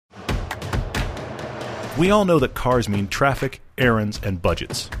We all know that cars mean traffic, errands, and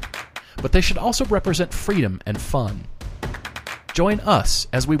budgets. But they should also represent freedom and fun. Join us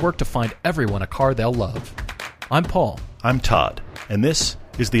as we work to find everyone a car they'll love. I'm Paul. I'm Todd, and this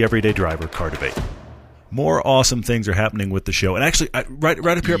is the Everyday Driver Car Debate. More awesome things are happening with the show. And actually, right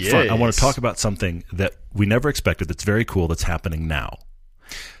up here up front, I want to talk about something that we never expected that's very cool that's happening now.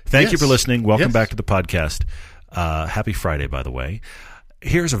 Thank you for listening. Welcome back to the podcast. Happy Friday, by the way.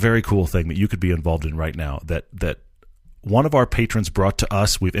 Here's a very cool thing that you could be involved in right now that one of our patrons brought to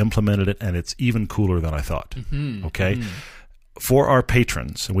us. We've implemented it, and it's even cooler than I thought. Mm-hmm. Okay? Mm-hmm. For our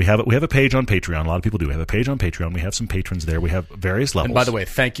patrons, and we have a page on Patreon. A lot of people do. We have a page on Patreon. We have some patrons there. We have various levels. And by the way,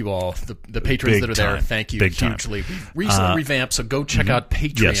 thank you all, the patrons Big that are time. there. Thank you Big hugely. Time. We've recently revamped, so go check out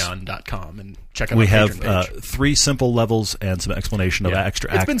patreon.com and check out we our have Patreon page. 3 simple levels and some explanation of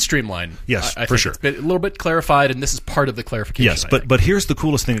extra. It's been streamlined. Yes, I for think sure. It's been a little bit clarified, and this is part of the clarification. Yes, but here's the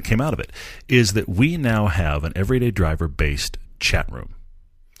coolest thing that came out of it is that we now have an Everyday Driver-based chat room.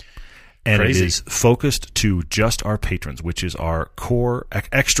 And Crazy. It is focused to just our patrons, which is our core,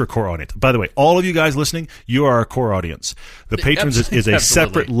 extra core audience. By the way, all of you guys listening, you are our core audience. The patrons is a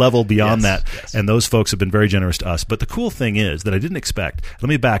separate level beyond that, and those folks have been very generous to us. But the cool thing is that I didn't expect, let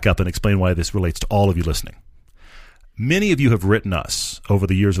me back up and explain why this relates to all of you listening. Many of you have written us over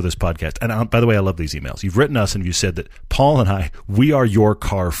the years of this podcast, and by the way, I love these emails. You've written us and you said that, Paul and I, we are your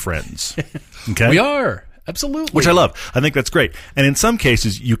car friends. Okay? We are. Absolutely. Which I love. I think that's great. And in some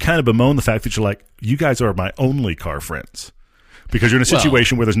cases, you kind of bemoan the fact that you're like, you guys are my only car friends. Because you're in a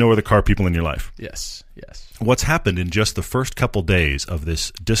situation where there's no other car people in your life. Yes. What's happened in just the first couple days of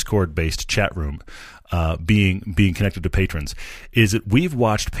this Discord-based chat room being connected to patrons is that we've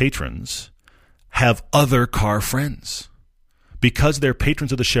watched patrons have other car friends. Because they're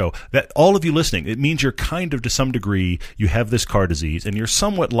patrons of the show, that all of you listening, it means you're kind of, to some degree, you have this car disease, and you're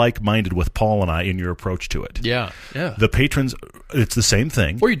somewhat like-minded with Paul and I in your approach to it. Yeah. The patrons, it's the same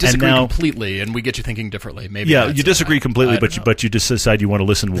thing. Or you disagree completely, and we get you thinking differently. Maybe. Yeah, you disagree completely, but you just decide you want to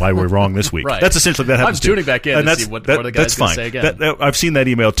listen why we're wrong this week. Right. That's essentially that happens. I'm tuning back in to see what the guy's going to say again. I've seen that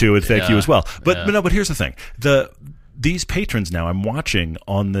email too, and thank you as well. But here's the thing: these patrons now, I'm watching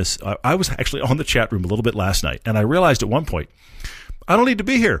on this. I was actually on the chat room a little bit last night, and I realized at one point, I don't need to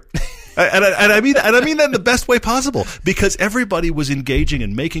be here. And I mean that in the best way possible, because everybody was engaging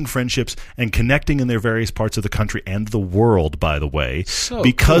and making friendships and connecting in their various parts of the country and the world, by the way,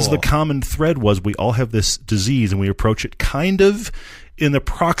 because the common thread was we all have this disease and we approach it kind of in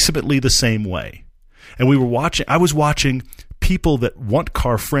approximately the same way. And I was watching people that want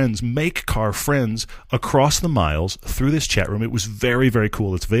car friends make car friends across the miles through this chat room. It was very, very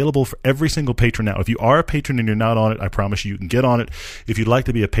cool. It's available for every single patron now. If you are a patron and you're not on it, I promise you can get on it. If you'd like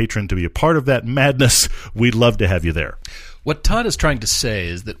to be a patron to be a part of that madness, we'd love to have you there. What Todd is trying to say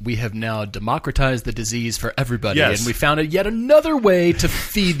is that we have now democratized the disease for everybody, and we found yet another way to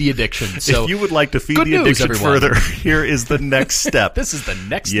feed the addiction. So, if you would like to feed the addiction further, here is the next step. This is the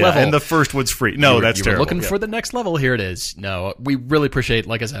next level. And the first one's free. No, that's terrible. Looking for the next level. Here it is. No, we really appreciate,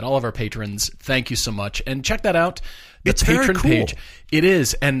 like I said, all of our patrons. Thank you so much. And check that out. It's patron page. It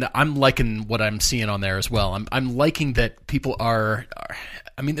is, and I'm liking what I'm seeing on there as well. I'm liking that people are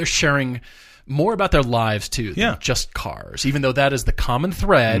they're sharing more about their lives too than just cars, even though that is the common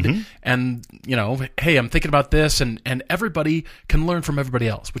thread. And hey, I'm thinking about this, and everybody can learn from everybody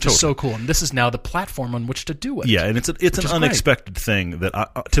else, which is so cool. And this is now the platform on which to do it. Yeah, and it's an unexpected thing that,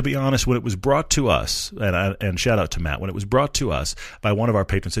 to be honest, when it was brought to us, and shout out to Matt, when it was brought to us by one of our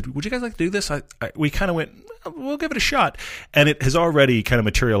patrons, said, "Would you guys like to do this?" We kind of went, "We'll give it a shot," and it has already kind of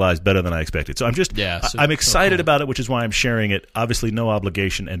materialized better than I expected. So I'm excited about it, which is why I'm sharing it. Obviously, no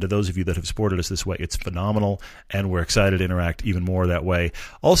obligation, and to those of you that have supported us this way, it's phenomenal, and we're excited to interact even more that way.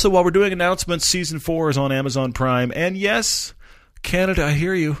 Also, while we're doing announcements, Season 4 is on Amazon Prime, and yes, Canada, I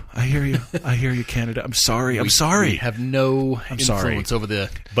hear you, Canada. I'm sorry. We have no influence over the.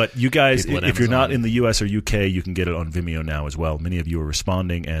 But you guys, if you're not in the US or UK, you can get it on Vimeo now as well. Many of you are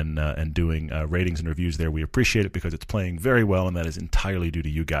responding and doing ratings and reviews there. We appreciate it because it's playing very well, and that is entirely due to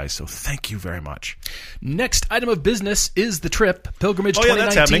you guys. So thank you very much. Next item of business is the trip. Pilgrimage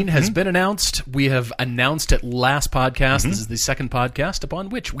 2019 has been announced. We have announced it last podcast. This is the second podcast upon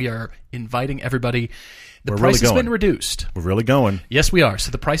which we are inviting everybody. The price has been reduced. We're really going. Yes, we are.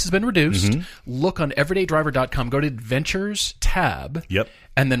 So the price has been reduced. Look on everydaydriver.com. Go to Adventures tab. Yep.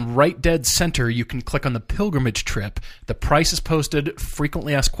 And then right dead center, you can click on the pilgrimage trip. The price is posted,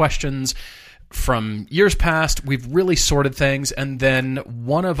 frequently asked questions. from years past, we've really sorted things, and then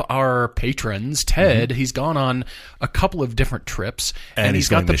one of our patrons, Ted, he's gone on a couple of different trips, and he's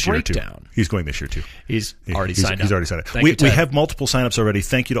got the breakdown. He's going this year too. He's already signed up. He's already signed up. Thank you, Ted. We have multiple signups already.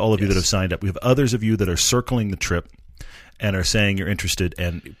 Thank you to all of you that have signed up. We have others of you that are circling the trip and are saying you're interested.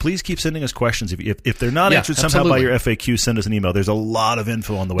 And please keep sending us questions. If they're not answered somehow by your FAQ, send us an email. There's a lot of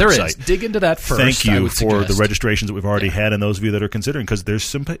info on the website. There is. Dig into that first. Thank you for the registrations that we've already had and those of you that are considering, because there's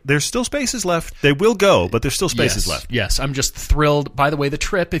still spaces left. They will go, but there's still spaces left. Yes, I'm just thrilled. By the way, the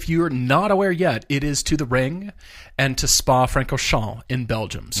trip, if you're not aware yet, it is to the Ring and to Spa-Francorchamps in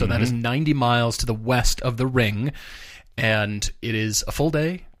Belgium. So that is 90 miles to the west of the Ring, and it is a full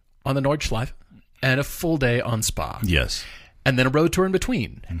day on the Nordschleife and a full day on Spa. Yes. And then a road tour in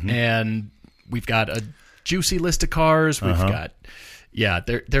between. And we've got a juicy list of cars. We've got,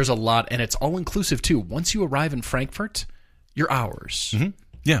 there's a lot. And it's all inclusive, too. Once you arrive in Frankfurt, you're ours.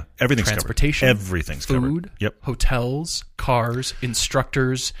 Yeah, everything's transportation, covered. Everything's food, covered. hotels, cars,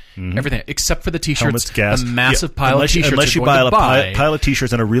 instructors, everything except for the T-shirts. Helmets, gas, a massive pile of T-shirts. Unless you buy a pile of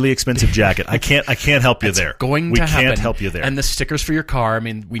T-shirts and a really expensive jacket, I can't help you there. We can't help you there. And the stickers for your car. I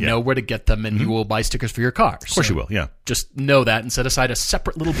mean, we know where to get them, and you will buy stickers for your car. Of course you will. Yeah. Just know that and set aside a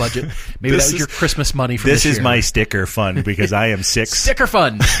separate little budget. Maybe that was your Christmas money for this year. This is my sticker fund because I am 6. Sticker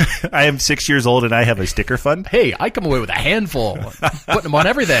fund. I am 6 years old and I have a sticker fund. Hey, I come away with a handful, putting them on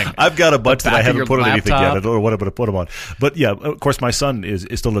everything. I've got a bunch that I haven't put on anything yet. I don't know what I'm going to put them on. But yeah, of course, my son is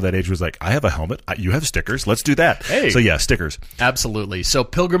still at that age where he's like, I have a helmet. You have stickers. Let's do that. Hey. So yeah, stickers. Absolutely. So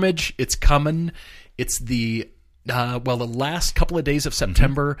pilgrimage, it's coming. It's the the last couple of days of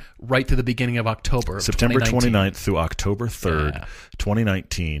September, right through the beginning of October. September 29th through October 3rd,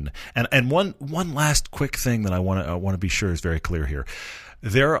 2019. And one last quick thing that I want to be sure is very clear here.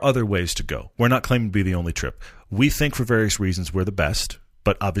 There are other ways to go. We're not claiming to be the only trip. We think for various reasons we're the best.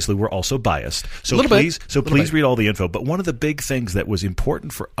 But obviously, we're also biased. So please read all the info. But one of the big things that was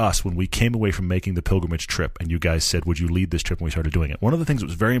important for us when we came away from making the pilgrimage trip, and you guys said, would you lead this trip when we started doing it? One of the things that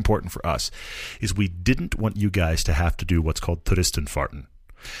was very important for us is we didn't want you guys to have to do what's called Touristenfahrten.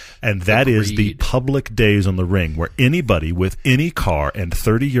 And that is the public days on the Ring where anybody with any car and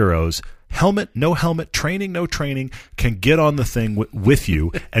 30 euros, helmet, no helmet, training, no training, can get on the thing with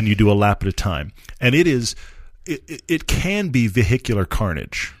you, and you do a lap at a time. And it is... It can be vehicular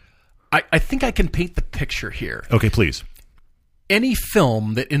carnage. I think I can paint the picture here. Okay, please. Any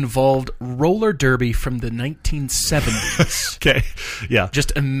film that involved roller derby from the 1970s. Okay, yeah.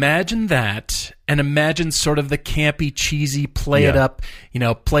 Just imagine that, and imagine sort of the campy, cheesy, play it up,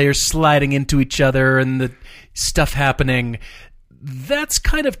 players sliding into each other and the stuff happening. That's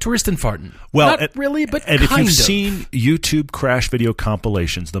kind of Touristenfahrten. Well, not really, but and kind of. If you've seen YouTube crash video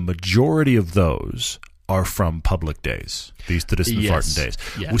compilations, the majority of those are from public days, these Touristenfahrten days.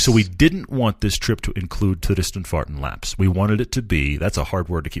 Yes. So we didn't want this trip to include Touristenfahrten laps. We wanted it to be, that's a hard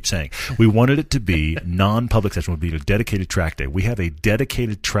word to keep saying, we wanted it to be non-public session, would be a dedicated track day. We have a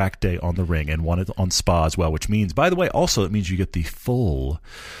dedicated track day on the Ring and one on Spa as well, which means, by the way, also it means you get the full,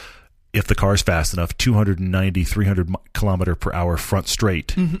 if the car's fast enough, 290, 300 kilometer per hour front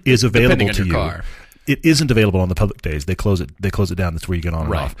straight is available to you. Car. It isn't available on the public days. They close it down. That's where you get on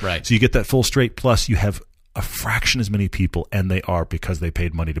and off. Right. So you get that full straight, plus you have a fraction as many people, and they are, because they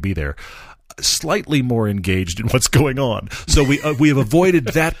paid money to be there, slightly more engaged in what's going on. So we have avoided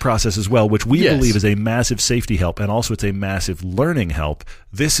that process as well, which we believe is a massive safety help, and also it's a massive learning help.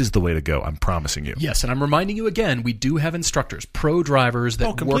 This is the way to go, I'm promising you. Yes, and I'm reminding you again, we do have instructors, pro drivers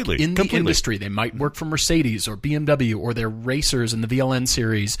that work in the industry. They might work for Mercedes or BMW, or they're racers in the VLN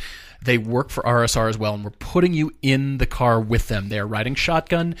series. They work for RSR as well, and we're putting you in the car with them. They're riding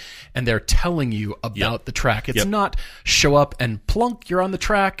shotgun, and they're telling you about the track. It's not show up and plunk, you're on the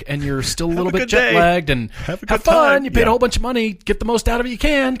track, and you're still a little bit jet-lagged, and have fun. You paid a whole bunch of money. Get the most out of it you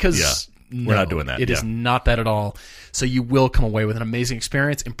can, because we're not doing that. It is not that at all. So you will come away with an amazing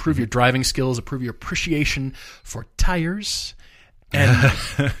experience, improve your driving skills, improve your appreciation for tires, and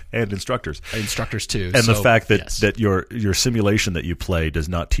instructers too, and the fact that your simulation that you play does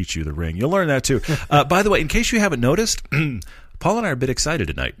not teach you the Ring. You'll learn that too. By the way, in case you haven't noticed, Paul and I are a bit excited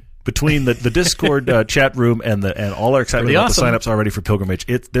tonight. Between the Discord chat room and all our excitement about the signups already for pilgrimage,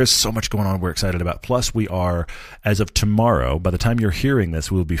 there's so much going on we're excited about. Plus, we are, as of tomorrow, by the time you're hearing this,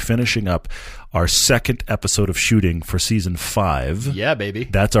 we'll be finishing up our second episode of shooting for season 5. Yeah, baby.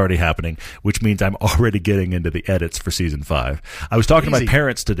 That's already happening, which means I'm already getting into the edits for season 5. I was talking to my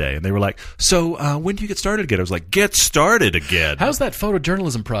parents today, and they were like, so when do you get started again? I was like, get started again. How's that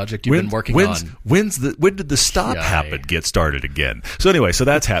photojournalism project you've been working on? When did the stop happen? Get started again. So anyway, so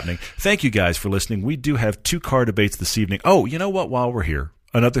that's happening. Thank you guys for listening. We do have 2 car debates this evening. Oh, you know what? While we're here,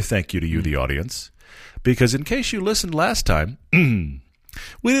 another thank you to you, the audience, because in case you listened last time,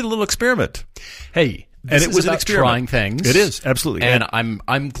 we did a little experiment. Hey, this and it was about an experiment. Trying things. It is, absolutely. And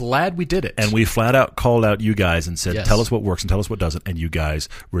I'm glad we did it. And we flat out called out you guys and said, Yes. tell us what works and tell us what doesn't. And you guys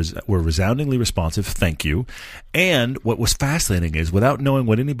were resoundingly responsive. Thank you. And what was fascinating is, without knowing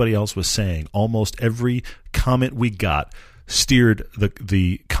what anybody else was saying, almost every comment we got steered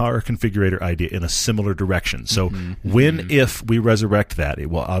the car configurator idea in a similar direction. So if we resurrect that, it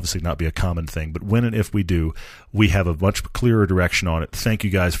will obviously not be a common thing, but when and if we do, we have a much clearer direction on it. Thank you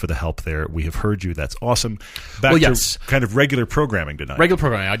guys for the help there. We have heard you. That's awesome. Back to kind of regular programming tonight. Regular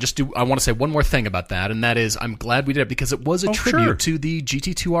programming. I want to say one more thing about that, and that is I'm glad we did it because it was a tribute to the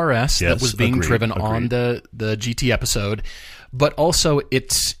GT2 RS that was being driven on the GT episode, but also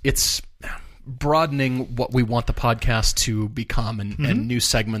it's broadening what we want the podcast to become and new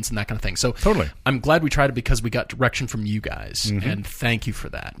segments and that kind of thing. So totally. I'm glad we tried it because we got direction from you guys, and thank you for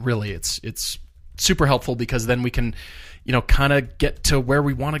that. Really, it's super helpful because then we can, kind of get to where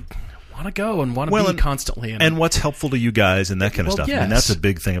we want to go and want to be constantly. And what's helpful to you guys and that kind of stuff. Yes. And that's a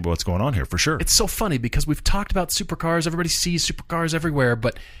big thing about what's going on here, for sure. It's so funny because we've talked about supercars. Everybody sees supercars everywhere,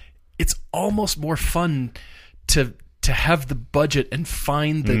 but it's almost more fun to have the budget and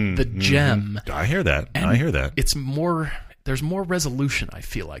find the gem. I hear that. And it's more. There's more resolution, I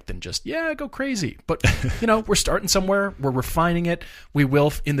feel like, than just go crazy. But we're starting somewhere. We're refining it. We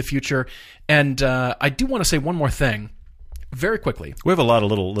will in the future. And I do want to say one more thing, very quickly. We have a lot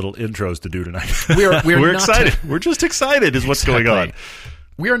of little intros to do tonight. We're excited. We're just excited, is what's going on.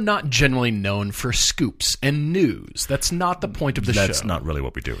 We are not generally known for scoops and news. That's not the point of the show. That's not really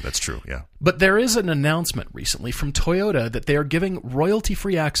what we do. That's true, yeah. But there is an announcement recently from Toyota that they are giving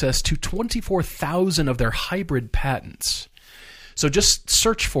royalty-free access to 24,000 of their hybrid patents. So just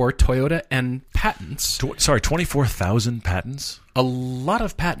search for Toyota and patents. 24,000 patents? A lot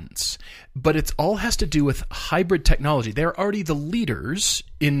of patents, but it all has to do with hybrid technology. They're already the leaders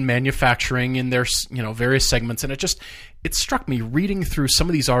in manufacturing in their various segments, and it struck me reading through some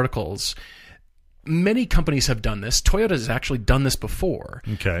of these articles. Many companies have done this. Toyota has actually done this before,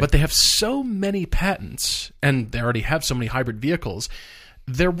 but they have so many patents, and they already have so many hybrid vehicles.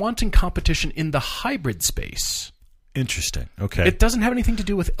 They're wanting competition in the hybrid space. Interesting. Okay. It doesn't have anything to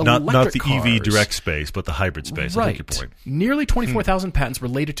do with electric cars. Not the EV direct space, but the hybrid space. Right. I think your point. Nearly 24,000 patents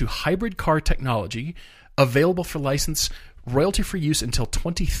related to hybrid car technology, available for license, royalty-free use until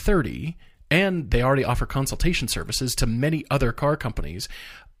 2030, and they already offer consultation services to many other car companies.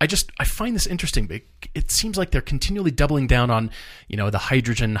 I find this interesting. It seems like they're continually doubling down on, the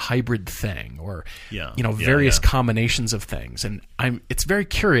hydrogen hybrid thing or, various combinations of things. And it's very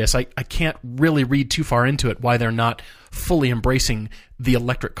curious. I can't really read too far into it why they're not fully embracing the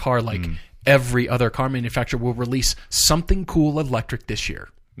electric car like every other car manufacturer will release something cool electric this year.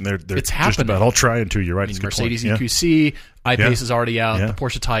 They're it's just happening. about all trying to. You're right. Mercedes EQC, I-Pace is already out. The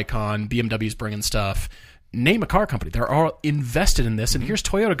Porsche Taycan, BMW's bringing stuff. Name a car company. They're all invested in this. And here's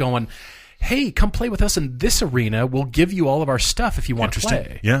Toyota going, hey, come play with us in this arena. We'll give you all of our stuff if you want to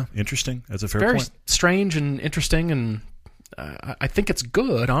play. Yeah, interesting. That's a fair point. Very strange and interesting. And I think it's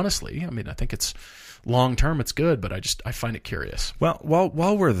good, honestly. I mean, I think it's long-term, it's good. But I find it curious. Well,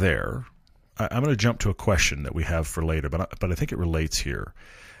 while we're there, I'm going to jump to a question that we have for later. But I think it relates here.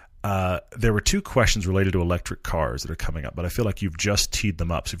 There were two questions related to electric cars that are coming up, but I feel like you've just teed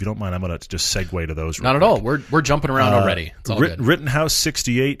them up. So if you don't mind, I'm going to just segue to those. Not at all. We're jumping around already. It's all good.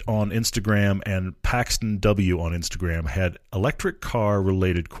 Rittenhouse68 on Instagram and Paxton W on Instagram had electric car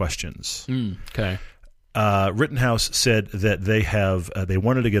related questions. Okay. Rittenhouse said that they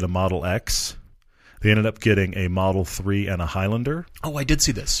wanted to get a Model X. They ended up getting a Model 3 and a Highlander. Oh, I did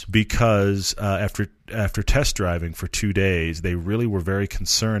see this. Because after test driving for 2 days, they really were very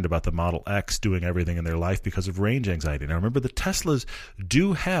concerned about the Model X doing everything in their life because of range anxiety. Now, remember, the Teslas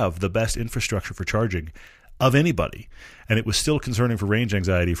do have the best infrastructure for charging of anybody, and it was still concerning for range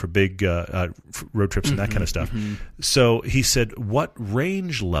anxiety for big road trips and that kind of stuff. So he said, what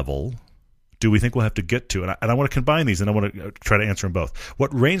range level do we think we'll have to get to? And I want to combine these, and I want to try to answer them both.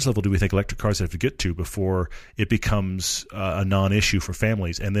 What range level do we think electric cars have to get to before it becomes a non-issue for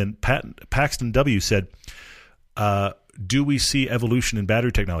families? And then Paxton W. said, do we see evolution in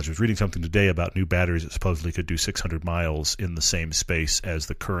battery technology? I was reading something today about new batteries that supposedly could do 600 miles in the same space as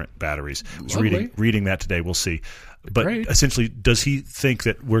the current batteries. I was reading that today. We'll see. But essentially, does he think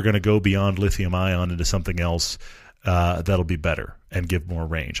that we're going to go beyond lithium-ion into something else that'll be better and give more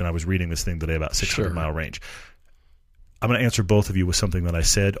range? And I was reading this thing today about 600-mile range. I'm going to answer both of you with something that I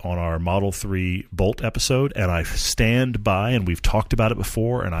said on our Model 3 Bolt episode, and I stand by, and we've talked about it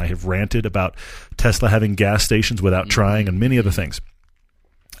before, and I have ranted about Tesla having gas stations without trying and many other things.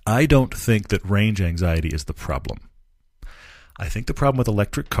 I don't think that range anxiety is the problem. I think the problem with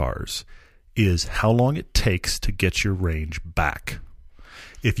electric cars is how long it takes to get your range back.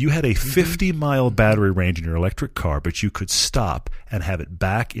 If you had a 50-mile battery range in your electric car, but you could stop and have it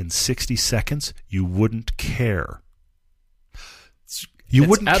back in 60 seconds, you wouldn't care. You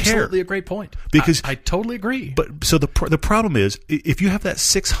wouldn't care. Absolutely a great point. Because I totally agree. But so the problem is, if you have that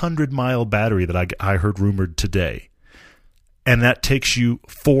 600-mile battery that I heard rumored today, and that takes you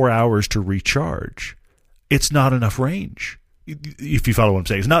 4 hours to recharge, it's not enough range. If you follow what I'm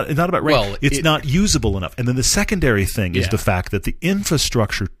saying, it's not about range. Well, it's not usable enough. And then the secondary thing is the fact that the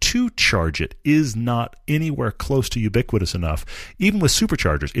infrastructure to charge it is not anywhere close to ubiquitous enough. Even with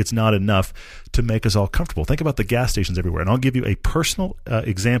superchargers, it's not enough to make us all comfortable. Think about the gas stations everywhere. And I'll give you a personal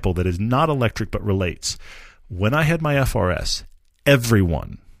example that is not electric but relates. When I had my FRS,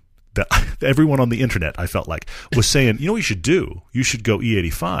 everyone on the internet, I felt like, was saying, you know what you should do? You should go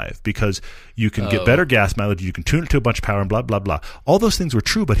E85 because you can get better gas mileage, you can tune it to a bunch of power, and blah, blah, blah. All those things were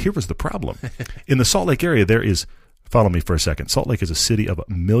true, but here was the problem. In the Salt Lake area, follow me for a second, Salt Lake is a city of 1.5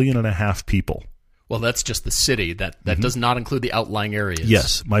 million people. Well, that's just the city. That does not include the outlying areas.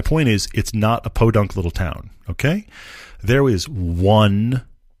 Yes. My point is, it's not a podunk little town, okay? There is one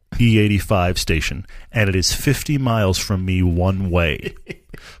E85 station, and it is 50 miles from me one way.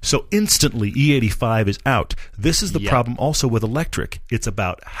 So instantly, E85 is out. This is the problem also with electric. It's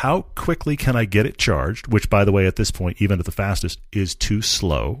about how quickly can I get it charged, which, by the way, at this point, even at the fastest, is too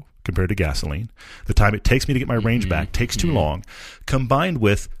slow compared to gasoline. The time it takes me to get my range back takes too long, combined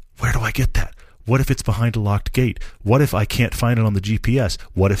with, where do I get that? What if it's behind a locked gate? What if I can't find it on the GPS?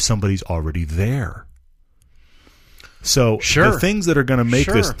 What if somebody's already there? So the things that are going to make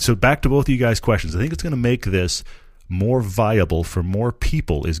this, so back to both of you guys' questions, I think it's going to make this more viable for more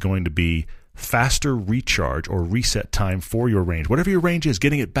people is going to be faster recharge or reset time for your range. Whatever your range is,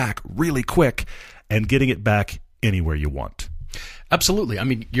 getting it back really quick and getting it back anywhere you want. Absolutely. I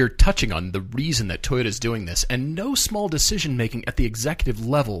mean, you're touching on the reason that Toyota is doing this, and no small decision-making at the executive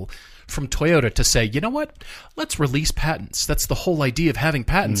level from Toyota to say, you know what, let's release patents. That's the whole idea of having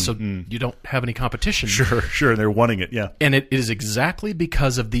patents, so you don't have any competition. Sure, and they're wanting it, yeah. And it is exactly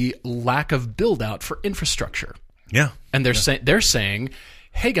because of the lack of build-out for infrastructure. Yeah. And they're saying,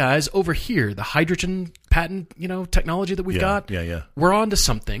 hey guys, over here, the hydrogen patent, technology that we've got, we're onto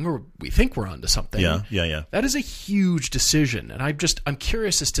something, or we think we're onto something. Yeah. That is a huge decision, and I'm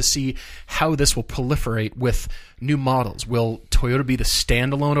curious as to see how this will proliferate with new models. Will Toyota be the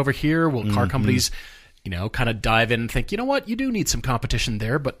standalone over here? Will car companies, kind of dive in and think, you know what, you do need some competition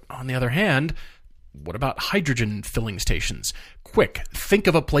there, but on the other hand, what about hydrogen filling stations? Quick, think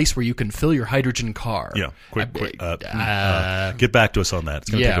of a place where you can fill your hydrogen car. Yeah, quick. Get back to us on that. It's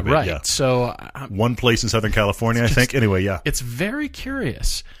going to take a bit. Right. Yeah. So one place in Southern California, I think. Anyway, yeah. It's very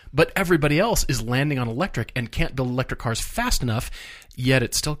curious. But everybody else is landing on electric and can't build electric cars fast enough, yet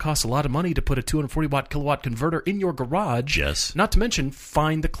it still costs a lot of money to put a 240-watt kilowatt converter in your garage. Yes. Not to mention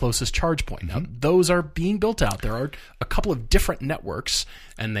find the closest charge point. Now, those are being built out. There are a couple of different networks,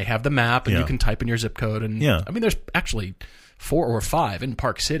 and they have the map, and you can type in your zip code. And I mean, there's actually 4 or 5 in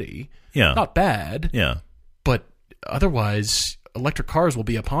Park City. Yeah. Not bad. Yeah. But otherwise, electric cars will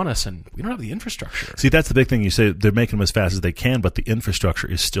be upon us, and we don't have the infrastructure. See, that's the big thing. You say they're making them as fast as they can, but the infrastructure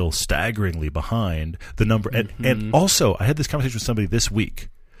is still staggeringly behind the number. And also, I had this conversation with somebody this week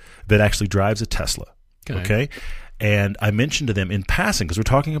that actually drives a Tesla. Okay? And I mentioned to them in passing, because we're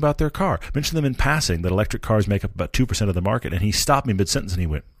talking about their car, I mentioned to them in passing that electric cars make up about 2% of the market. And he stopped me mid-sentence and he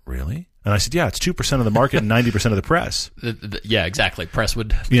went, really? And I said, yeah, it's 2% of the market and 90% of the press. Yeah, exactly. Press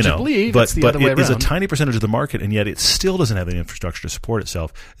would believe it's the other way around. But it is a tiny percentage of the market, and yet it still doesn't have the infrastructure to support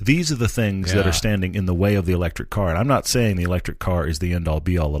itself. These are the things that are standing in the way of the electric car. And I'm not saying the electric car is the end-all,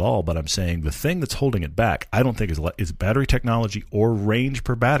 be-all at all, but I'm saying the thing that's holding it back, I don't think is battery technology or range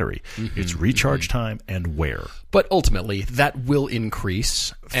per battery. It's recharge time and wear. But ultimately, that will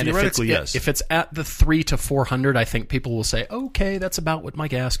increase. And theoretically, yes. If it's at the 300 to 400, I think people will say, okay, that's about what my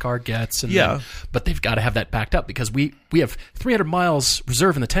gas car gets. And but they've got to have that backed up, because we have 300 miles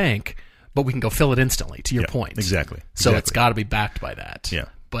reserve in the tank, but we can go fill it instantly, to your point. Exactly. So it's got to be backed by that. Yeah.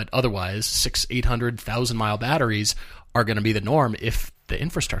 But otherwise, 600, 800, 1,000-mile batteries are going to be the norm if the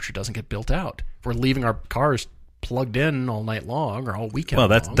infrastructure doesn't get built out. If we're leaving our cars plugged in all night long or all weekend long.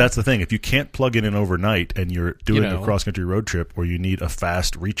 Well, that's the thing. If you can't plug it in overnight and you're doing a cross-country road trip where you need a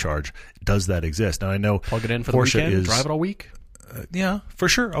fast recharge, does that exist? Now, I know plug it in for Porsche the weekend, drive it all week? Yeah, for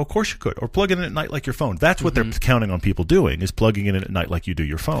sure. Of course you could. Or plug it in at night like your phone. That's what they're counting on people doing, is plugging it in at night like you do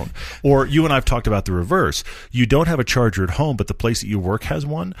your phone. Or you and I have talked about the reverse. You don't have a charger at home, but the place that you work has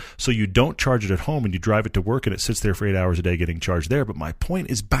one, so you don't charge it at home and you drive it to work and it sits there for 8 hours a day getting charged there. But my point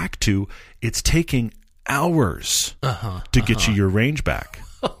is back to it's taking hours to get you your range back.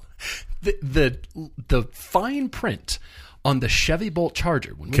 The fine print on the Chevy Bolt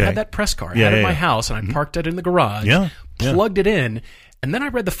charger, when we had that press car, I had it in my house, and I parked it in the garage, plugged it in, and then I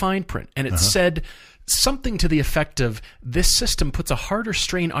read the fine print, and it said something to the effect of, this system puts a harder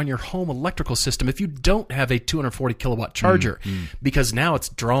strain on your home electrical system if you don't have a 240 kilowatt charger, because now it's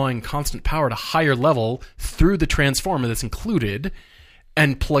drawing constant power at a higher level through the transformer that's included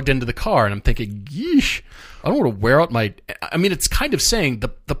and plugged into the car. And I'm thinking, yeesh, I don't want to wear out my... I mean, it's kind of saying the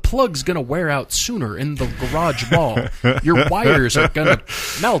plug's going to wear out sooner in the garage wall. Your wires are going to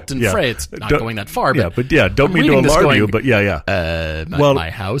melt and fray. It's not going that far. But don't mean to alarm you, but my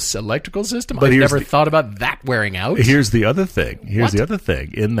house electrical system? I've never thought about that wearing out. Here's the other thing. The other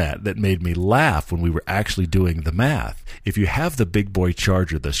thing in that made me laugh when we were actually doing the math. If you have the big boy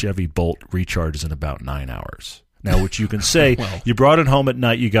charger, the Chevy Bolt recharges in about 9 hours. Now, which you can say, you brought it home at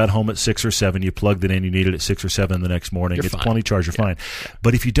night, you got home at 6 or 7, you plugged it in, you need it at 6 or 7 the next morning, it's plenty charge, you're fine.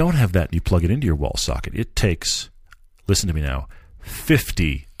 But if you don't have that and you plug it into your wall socket, it takes, listen to me now,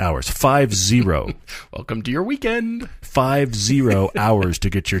 50 hours, 50. Welcome to your weekend. 50 hours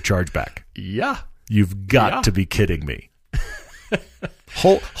to get your charge back. Yeah. You've got to be kidding me.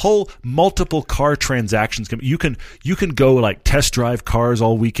 Whole multiple car transactions. You can go like test drive cars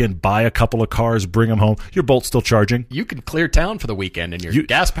all weekend, buy a couple of cars, bring them home. Your Bolt's still charging. You can clear town for the weekend in your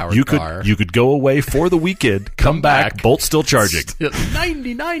gas-powered car. You could go away for the weekend, come back, Bolt's still charging.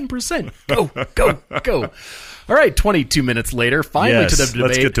 99%. Go. All right, 22 minutes later, finally to the debate.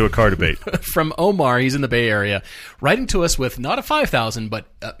 Let's get to a car debate. From Omar, he's in the Bay Area, writing to us with not a $5,000, but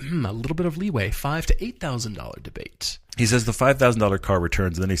a little bit of leeway, $5,000 to $8,000 debate. He says the $5,000 car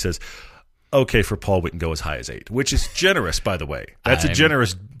returns, and then he says, okay, for Paul, we can go as high as 8, which is generous, by the way. That's a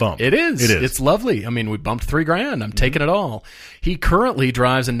generous bump. It is. It's lovely. I mean, we bumped $3,000. I'm taking it all. He currently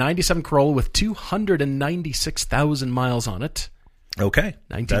drives a 97 Corolla with 296,000 miles on it. Okay,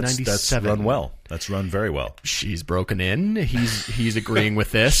 1997. That's run well. That's run very well. She's broken in. He's agreeing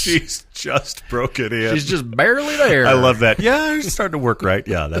with this. She's just broken in. She's just barely there. I love that. Yeah, it's starting to work right.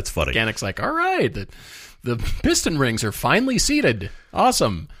 Yeah, that's funny. Mechanic's like, all right, the piston rings are finally seated.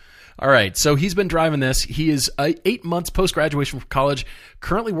 Awesome. All right, so he's been driving this. He is 8 months post-graduation from college,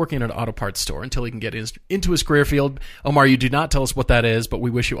 currently working at an auto parts store until he can get into his career field. Omar, you do not tell us what that is, but we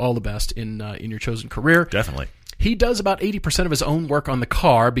wish you all the best in your chosen career. Definitely. He does about 80% of his own work on the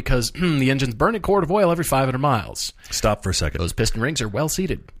car because the engine's burning a quart of oil every 500 miles. Stop for a second. Those piston rings are well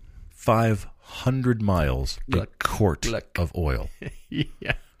seated. 500 miles, a quart of oil.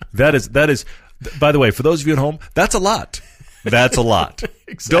 Yeah. That is. By the way, for those of you at home, that's a lot. That's a lot.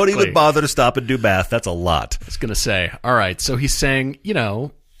 Exactly. Don't even bother to stop and do math. That's a lot. I was going to say, all right, so he's saying,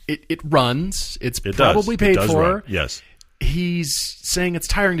 it runs. It's probably paid for. Run. Yes. He's saying it's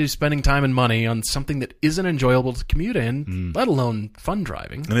tiring to be spending time and money on something that isn't enjoyable to commute in, let alone fun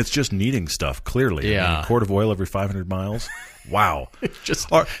driving. And it's just needing stuff, clearly. Yeah. I mean, a quart of oil every 500 miles. Wow.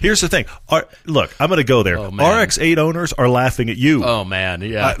 Here's the thing. Look, I'm going to go there. Oh, RX-8 owners are laughing at you. Oh, man.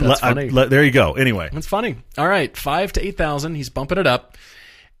 Yeah, that's funny. There you go. Anyway. That's funny. All right, 5,000 to 8,000. He's bumping it up.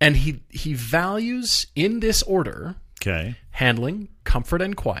 And he values in this order handling, comfort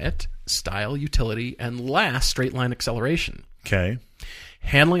and quiet, style, utility, and last, straight line acceleration. Okay.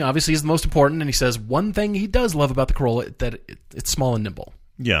 Handling obviously is the most important, and he says one thing he does love about the Corolla, that it's small and nimble.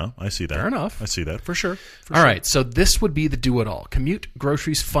 Yeah, I see that. Fair enough. I see that for sure. All right, so this would be the do-it-all. Commute,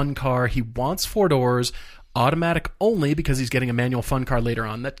 groceries, fun car. He wants 4 doors, automatic only because he's getting a manual fun car later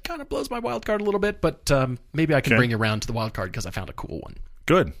on. That kind of blows my wild card a little bit, but maybe I can bring you around to the wild card because I found a cool one.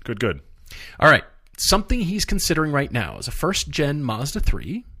 Good. All right, something he's considering right now is a first-gen Mazda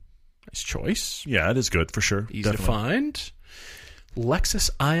 3. Nice choice. Yeah, it is good for sure. Easy to find. Lexus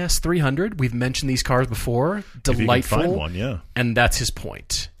IS 300. We've mentioned these cars before. Delightful. If you can find one, yeah. And that's his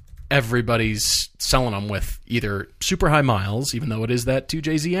point. Everybody's selling them with either super high miles, even though it is that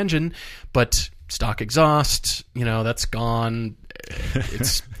 2JZ engine, but stock exhaust, that's gone.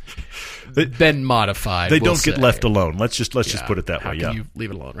 It's been modified. They don't get left alone. Let's just put it that way. How can you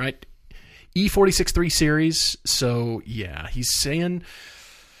leave it alone, right? E46 3 Series. So, yeah, he's saying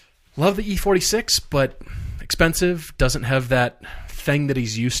love the E46, but expensive, doesn't have that thing that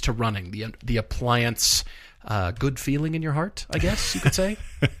he's used to running, the appliance good feeling in your heart, I guess you could say.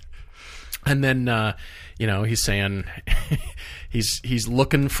 And then he's saying he's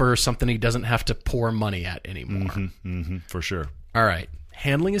looking for something he doesn't have to pour money at anymore. For sure. All right.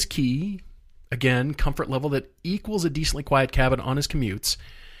 Handling is key. Again, comfort level that equals a decently quiet cabin on his commutes.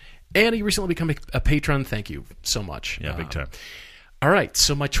 And he recently became a patron. Thank you so much. Yeah, big time. All right.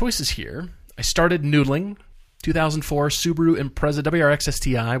 So my choices here. I started noodling. 2004 Subaru Impreza WRX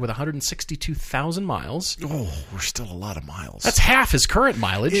STI with 162,000 miles. Oh, we're still a lot of miles. That's half his current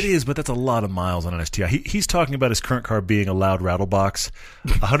mileage. It is, but that's a lot of miles on an STI. He's talking about his current car being a loud rattle box.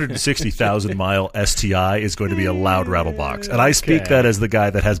 160,000 mile STI is going to be a loud rattle box. And I speak that as the guy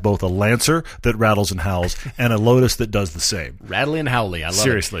that has both a Lancer that rattles and howls and a Lotus that does the same. Rattly and howly. I love it.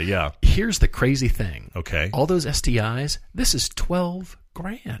 Seriously, yeah. Here's the crazy thing. Okay. All those STIs, this is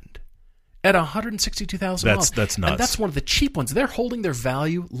 $12,000. At 162,000 miles. That's nuts. And that's one of the cheap ones. They're holding their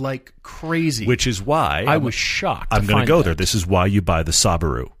value like crazy. Which is why I was shocked. I'm going to go there. This is why you buy the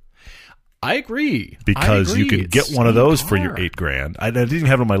Subaru. I agree. Because you can get one of those for your $8,000. I didn't even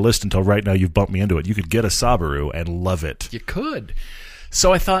have it on my list until right now. You've bumped me into it. You could get a Subaru and love it. You could.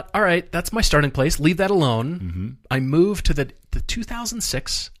 So I thought, all right, that's my starting place. Leave that alone. Mm-hmm. I moved to the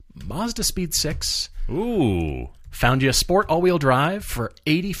 2006 Mazda Speed 6. Ooh. Found you a sport all-wheel drive for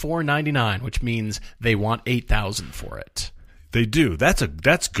 $84.99, which means they want $8,000 for it. They do. That's a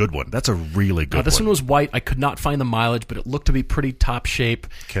good one. That's a really good one. This one was white. I could not find the mileage, but it looked to be pretty top shape.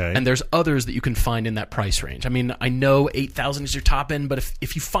 Okay. And there's others that you can find in that price range. I mean, I know $8,000 is your top end, but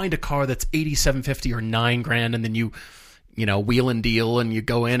if you find a car that's $8,750 or $9,000, and then you wheel and deal and you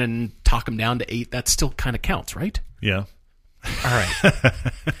go in and talk them down to $8,000, that still kind of counts, right? Yeah. All right.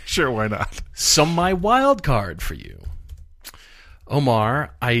 Sure, why not? So my wild card for you,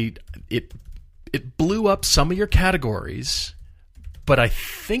 Omar, it blew up some of your categories, but I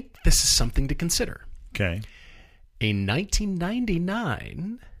think this is something to consider. Okay. A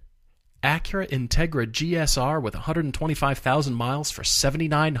 1999 Acura Integra GSR with 125,000 miles for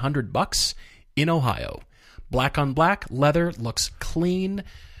 $7,900 in Ohio. Black on black, leather, looks clean.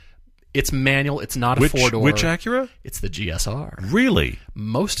 It's manual. It's not a four-door. Which Acura? It's the GSR. Really?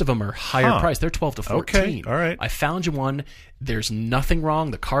 Most of them are higher priced. They're 12 to 14. Okay, all right. I found you one. There's nothing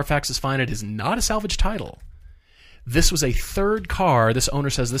wrong. The Carfax is fine. It is not a salvage title. This was a third car. This owner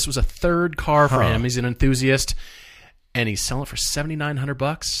says this was a third car for him. He's an enthusiast, and he's selling it for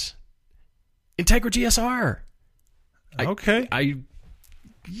 $7,900. Integra GSR. Okay.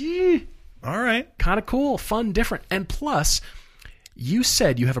 All right. Kind of cool, fun, different, and plus. You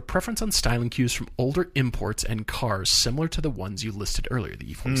said you have a preference on styling cues from older imports and cars similar to the ones you listed earlier,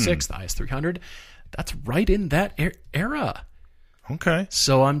 the E46, the IS300. That's right in that era. Okay.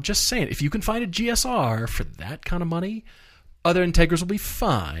 So I'm just saying, if you can find a GSR for that kind of money, other Integras will be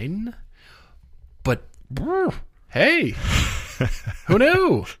fine. But, hey, who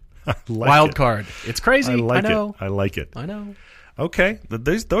knew? Wild card. It's crazy. I know. I like it. I know. Okay,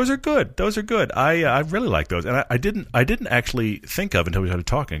 those are good. Those are good. I really like those, and I didn't actually think of until we started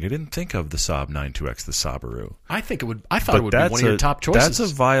talking. I didn't think of the Saab 9-2X, the Subaru. I thought it would be one of your top choices.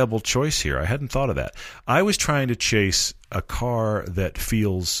 That's a viable choice here. I hadn't thought of that. I was trying to chase a car that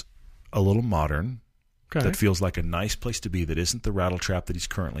feels a little modern, that feels like a nice place to be, that isn't the rattle trap that he's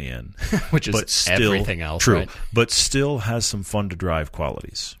currently in, which is still, everything else. True, right? But still has some fun to drive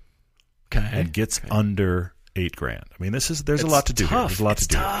qualities. Okay, and gets under $8,000. I mean, there's a lot to do here. There's a lot to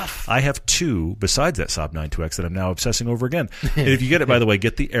do. I have two besides that Saab 9-2X that I'm now obsessing over again. And if you get it, by the way,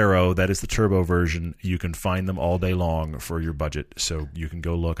 get the Aero. That is the turbo version. You can find them all day long for your budget, so you can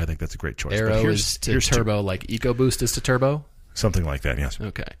go look. I think that's a great choice. Aero is to turbo, like EcoBoost is to turbo? Something like that, yes.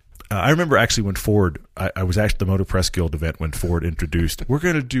 Okay. I remember actually when Ford, I was at the Motor Press Guild event when Ford introduced, we're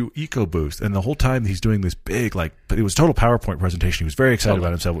going to do EcoBoost. And the whole time he's doing this big, but it was a total PowerPoint presentation. He was very excited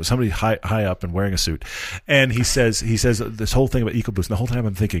about himself. It was somebody high up and wearing a suit. And he says this whole thing about EcoBoost. And the whole time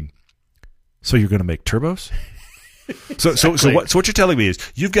I'm thinking, so you're going to make turbos? So what you're telling me is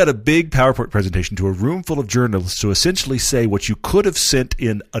you've got a big PowerPoint presentation to a room full of journalists to essentially say what you could have sent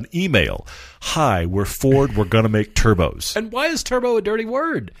in an email. Hi, we're Ford. We're going to make turbos. And why is turbo a dirty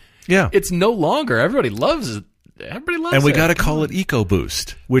word? Yeah. It's no longer. Everybody loves it. And we got to call it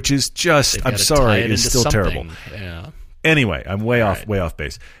EcoBoost, which is just, I'm sorry, is still terrible. Yeah. Anyway, I'm way off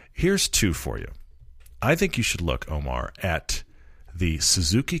base. Here's two for you. I think you should look, Omar, at the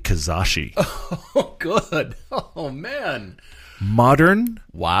Suzuki Kizashi. Oh, good. Oh, man. Modern.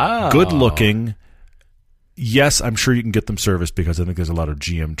 Wow. Good looking. Yes, I'm sure you can get them serviced because I think there's a lot of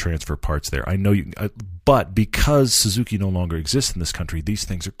GM transfer parts there. I know you can, but because Suzuki no longer exists in this country, these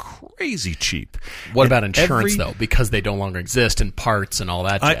things are crazy cheap. What about insurance, though? Because they no longer exist and parts and all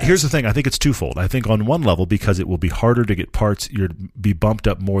that jazz. Here's the thing. I think it's twofold. I think on one level, because it will be harder to get parts, you'd be bumped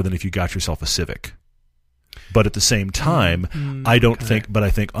up more than if you got yourself a Civic. But at the same time, I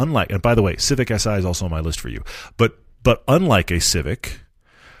think unlike, and by the way, Civic Si is also on my list for you, but But unlike a Civic,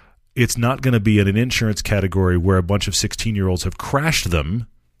 it's not going to be in an insurance category where a bunch of 16-year-olds have crashed them.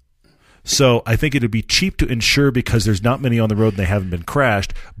 So I think it would be cheap to insure because there's not many on the road and they haven't been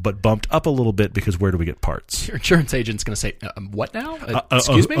crashed, but bumped up a little bit because where do we get parts? Your insurance agent's going to say, what now?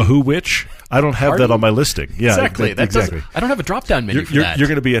 Excuse me? A who which? I don't have that on my listing. Yeah, exactly. I don't have a drop-down menu for that. You're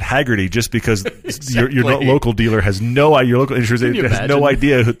going to be at Haggerty just because your local dealer has no idea. Your local insurance agent has no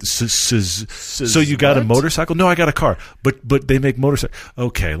idea. So you got a motorcycle? No, I got a car. But they make motorcycles.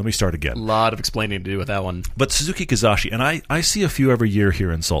 Okay, let me start again. A lot of explaining to do with that one. But Suzuki Kizashi, and I see a few every year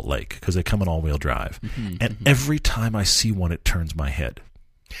here in Salt Lake because they come in all-wheel drive. And every time I see one, it turns my head.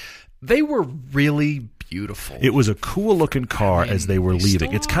 They were really beautiful. It was a cool-looking car as they were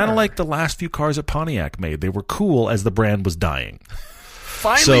leaving. It's kind of like the last few cars that Pontiac made. They were cool as the brand was dying.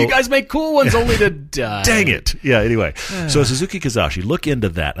 Finally, you guys make cool ones only to die. Dang it. Yeah, anyway. So Suzuki Kizashi, look into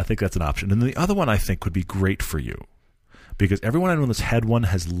that. I think that's an option. And the other one I think would be great for you because everyone I know that's had one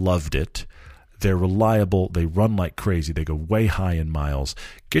has loved it. They're reliable. They run like crazy. They go way high in miles.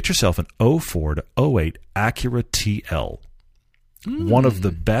 Get yourself an 04 to 08 Acura TL. One of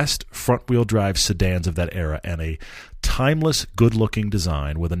the best front-wheel drive sedans of that era and a timeless, good-looking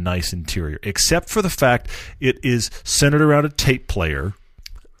design with a nice interior, except for the fact it is centered around a tape player.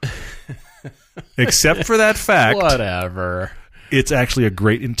 Except for that fact. Whatever. It's actually a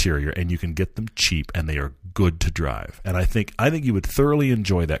great interior, and you can get them cheap, and they are good to drive. And I think you would thoroughly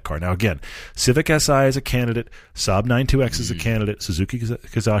enjoy that car. Now, again, Civic Si is a candidate, Saab 92X is a candidate, Suzuki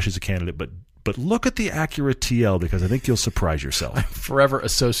Kizashi is a candidate, but look at the Acura TL because I think you'll surprise yourself. I'm forever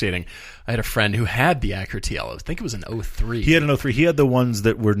associating. I had a friend who had the Acura TL. I think it was an 03. He had an 03. He had the ones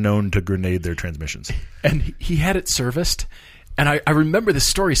that were known to grenade their transmissions. And he had it serviced. And I remember this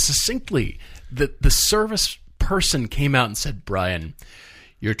story succinctly. The service person came out and said, "Brian,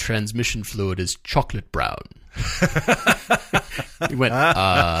 your transmission fluid is chocolate brown." He went,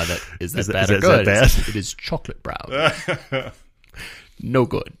 is that bad or good? It is chocolate brown. No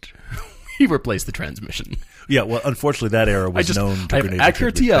good. He replaced the transmission. Yeah, well, unfortunately, that era was known to grenade.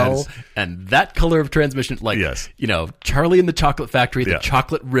 Acura TL and that color of transmission, like, Charlie in the Chocolate Factory, the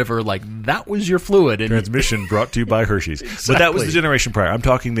Chocolate River, like, that was your fluid. And transmission brought to you by Hershey's. Exactly. But that was the generation prior. I'm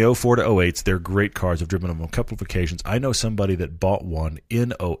talking the 04 to 08s. They're great cars. I've driven them on a couple of occasions. I know somebody that bought one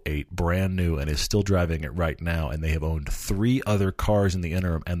in 08, brand new, and is still driving it right now, and they have owned 3 other cars in the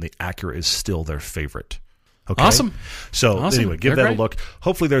interim, and the Acura is still their favorite. Okay? Awesome. So anyway, give that a look.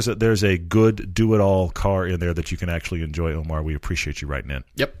 Hopefully there's a good do-it-all car in there that you can actually enjoy, Omar. We appreciate you writing in.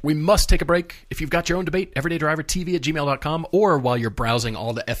 Yep. We must take a break. If you've got your own debate, everydaydrivertv@gmail.com, or while you're browsing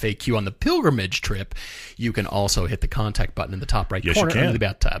all the FAQ on the pilgrimage trip, you can also hit the contact button in the top right corner under the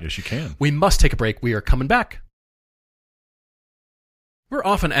About tab. Yes, you can. We must take a break. We are coming back. We're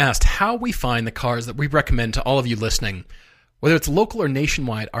often asked how we find the cars that we recommend to all of you listening. Whether it's local or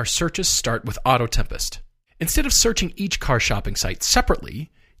nationwide, our searches start with Auto Tempest. Instead of searching each car shopping site separately,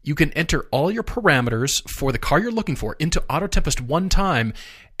 you can enter all your parameters for the car you're looking for into Auto Tempest one time,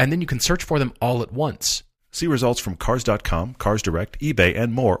 and then you can search for them all at once. See results from Cars.com, Cars Direct, eBay,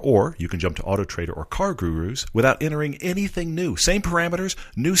 and more, or you can jump to AutoTrader or Car Gurus without entering anything new. Same parameters,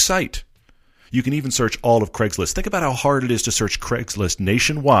 new site. You can even search all of Craigslist. Think about how hard it is to search Craigslist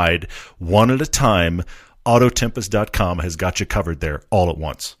nationwide, one at a time. Autotempest.com has got you covered there all at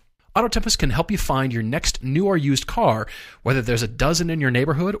once. Auto Tempest can help you find your next new or used car, whether there's a dozen in your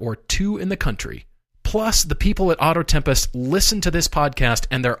neighborhood or 2 in the country. Plus, the people at Auto Tempest listen to this podcast,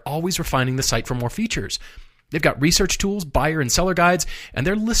 and they're always refining the site for more features. They've got research tools, buyer and seller guides, and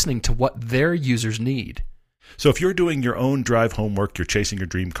they're listening to what their users need. So if you're doing your own drive homework, you're chasing your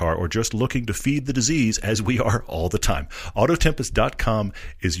dream car, or just looking to feed the disease, as we are all the time, Autotempest.com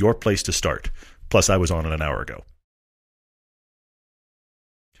is your place to start. Plus, I was on it an hour ago.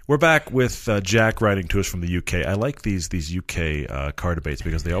 We're back with Jack writing to us from the UK. I like these UK car debates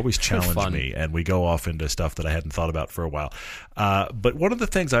because they always challenge me, and we go off into stuff that I hadn't thought about for a while. But one of the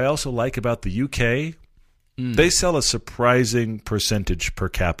things I also like about the UK, they sell a surprising percentage per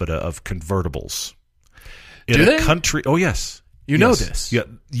capita of convertibles. Do they? Country, oh yes. You know this. Yeah,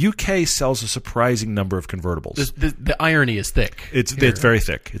 UK sells a surprising number of convertibles. The irony is thick. It's very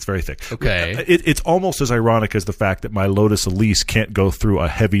thick. It's very thick. Okay. It's almost as ironic as the fact that my Lotus Elise can't go through a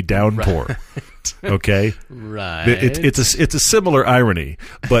heavy downpour. Right. Okay? Right. It's a similar irony,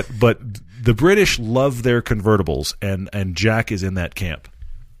 but the British love their convertibles, and Jack is in that camp.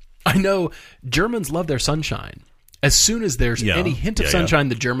 I know Germans love their sunshine. As soon as there's any hint of sunshine,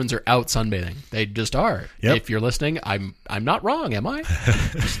 the Germans are out sunbathing. They just are. Yep. If you're listening, I'm not wrong, am I?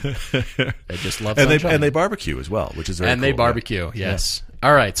 They just love sunshine. And they barbecue as well, which is very cool. And they barbecue, yes.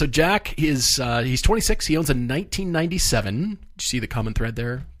 All right. So Jack is he's 26. He owns a 1997. Did you see the common thread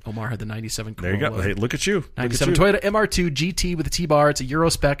there? Omar had the 97 Corolla. There you go. Hey, look at you. 97 Toyota MR2 GT with a T-bar. It's a Euro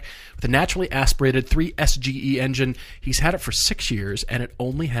spec with a naturally aspirated 3 SGE engine. He's had it for 6 years, and it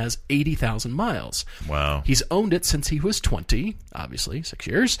only has 80,000 miles. Wow. He's owned it since he was 20, obviously, 6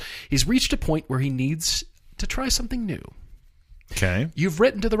 years. He's reached a point where he needs to try something new. Okay. You've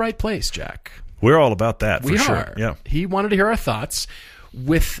written to the right place, Jack. We're all about that, for sure. Are. Yeah. He wanted to hear our thoughts.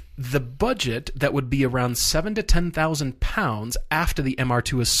 With the budget that would be around £7,000 to £10,000 after the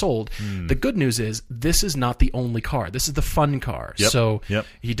MR2 is sold, the good news is this is not the only car. This is the fun car. Yep. So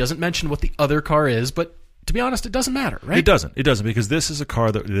he doesn't mention what the other car is, but to be honest, it doesn't matter, right? It doesn't, because this is a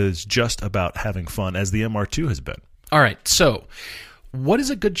car that is just about having fun, as the MR2 has been. All right, so what is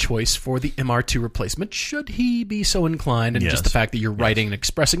a good choice for the MR2 replacement, should he be so inclined? And just the fact that you're writing and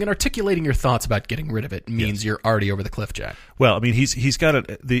expressing and articulating your thoughts about getting rid of it means you're already over the cliff, Jack. Well, I mean, he's got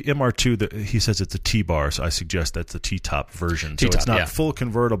the MR2, he says it's a T-bar, so I suggest that's the T-top version. So it's not full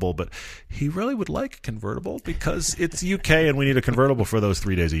convertible, but he really would like a convertible because it's UK and we need a convertible for those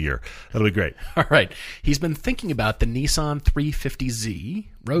 3 days a year. That'll be great. All right. He's been thinking about the Nissan 350Z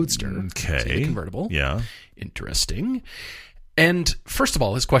Roadster. Okay. Convertible. Yeah. Interesting. And first of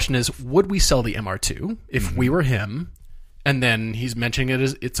all, his question is, would we sell the MR2 if we were him? And then he's mentioning it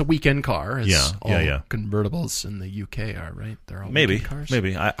as it's a weekend car. As all convertibles in the UK are, right? They're all weekend cars.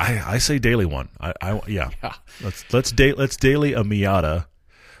 Maybe. I say daily one. Let's daily a Miata,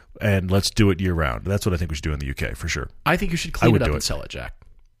 and let's do it year round. That's what I think we should do in the UK for sure. I think you should clean it up and sell it, Jack.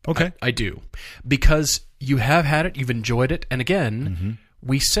 Okay. I do. Because you have had it, you've enjoyed it, and again,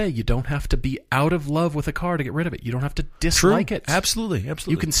 we say you don't have to be out of love with a car to get rid of it. You don't have to dislike it. Absolutely.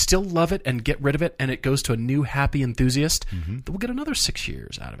 You can still love it and get rid of it, and it goes to a new happy enthusiast that will get another 6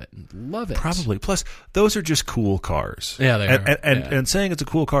 years out of it and love it. Probably. Plus, those are just cool cars. Yeah, they are. And saying it's a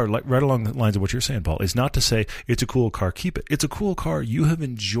cool car, like right along the lines of what you're saying, Paul, is not to say it's a cool car, keep it. It's a cool car. You have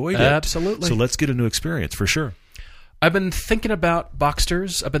enjoyed it. Absolutely. So let's get a new experience for sure. I've been thinking about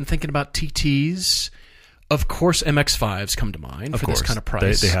Boxsters. I've been thinking about TTs. Of course, MX-5s come to mind for this kind of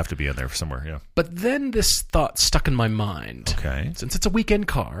price. They have to be in there somewhere, yeah. But then this thought stuck in my mind. Okay. Since it's a weekend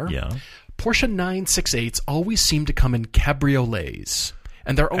car, Porsche 968s always seem to come in cabriolets.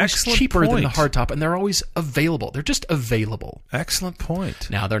 And they're always cheaper than the hardtop, and they're always available. They're just available. Excellent point.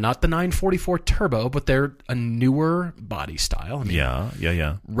 Now, they're not the 944 Turbo, but they're a newer body style. I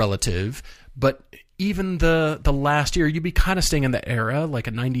mean, relative. But even the last year, you'd be kind of staying in the era, like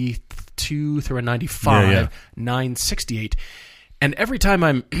a 92 through a 95, 968. And every time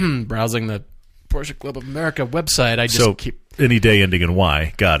I'm browsing the Porsche Club of America website, I just keep... Any day ending in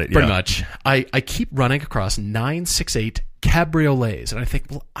Y. Got it. Pretty much. I keep running across 968 cabriolets. And I think,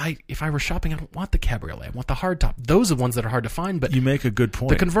 well, if I were shopping, I don't want the cabriolet. I want the hardtop. Those are the ones that are hard to find. But you make a good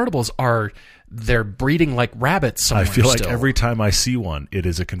point. The convertibles they're breeding like rabbits somewhere. I feel like every time I see one, it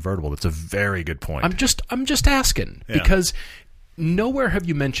is a convertible. That's a very good point. I'm just asking because nowhere have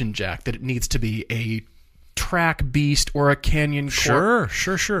you mentioned, Jack, that it needs to be a track beast or a Canyon Sure.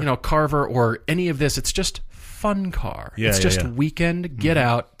 Carver or any of this. It's just fun car. Yeah, it's just weekend, get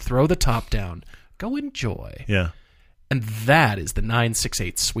out, throw the top down, go enjoy. Yeah. And that is the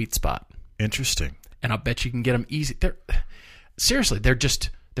 968 sweet spot. Interesting. And I'll bet you can get them easy.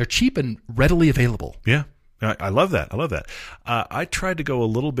 They're cheap and readily available. Yeah. I love that. I tried to go a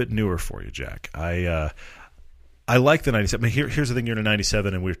little bit newer for you, Jack. I like the 97. I mean, here's the thing: you're in a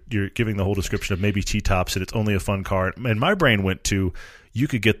 97, and you're giving the whole description of maybe T-tops, and it's only a fun car. And my brain went to you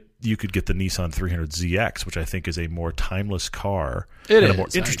could get the Nissan 300ZX, which I think is a more timeless car. It is a more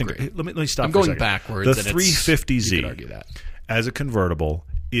interesting. Let me stop. I'm for a going second. backwards. The 350Z, you could argue that, as a convertible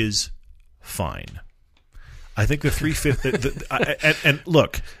is fine. I think the 350 and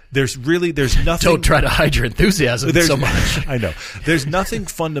look, there's nothing. Don't try to hide your enthusiasm so much. I know. There's nothing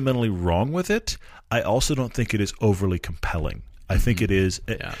fundamentally wrong with it. I also don't think it is overly compelling. I think it is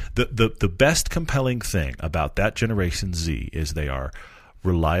the best compelling thing about that Generation Z is they are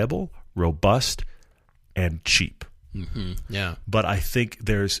reliable, robust, and cheap. Mm-hmm. Yeah. But I think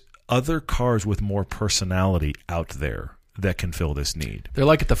there's other cars with more personality out there that can fill this need. They're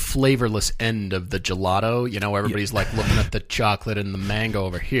like at the flavorless end of the gelato. You know, everybody's like looking at the chocolate and the mango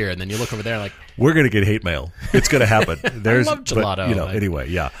over here, and then you look over there like... We're going to get hate mail. It's going to happen. I love gelato. But, anyway,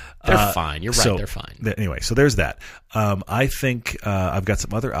 yeah. They're fine. You're right, they're fine. Anyway, so there's that. I think I've got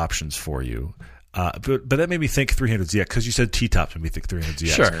some other options for you. But that made me think 300ZX because you said T-tops made me think 300ZX.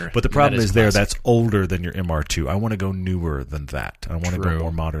 Sure. But the problem is that's older than your MR2. I want to go newer than that. I want to go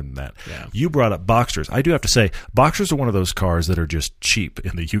more modern than that. Yeah. You brought up Boxsters. I do have to say, Boxsters are one of those cars that are just cheap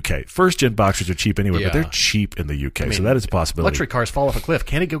in the UK. First-gen Boxsters are cheap anyway, but they're cheap in the UK, so that is a possibility. Luxury cars fall off a cliff.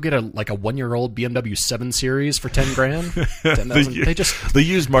 Can't he go get a 1-year-old BMW 7 Series for $10,000? The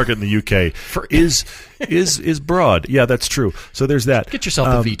used market in the UK is broad. Yeah, that's true. So there's that. Get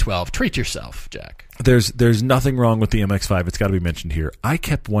yourself the V12. Treat yourself, Jack. There's nothing wrong with the MX-5. It's got to be mentioned here. I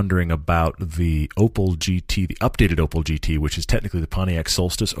kept wondering about the Opel GT, the updated Opel GT, which is technically the Pontiac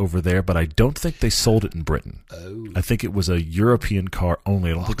Solstice over there, but I don't think they sold it in Britain. Oh. I think it was a European car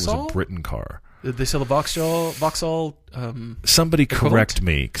only. I don't think it was a Britain car. Did they sell the Vauxhall? Somebody correct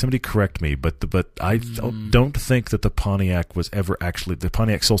me, but I don't think that the Pontiac was ever actually, the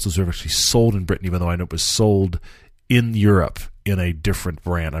Pontiac Solstice was ever actually sold in Britain, even though I know it was sold in Europe in a different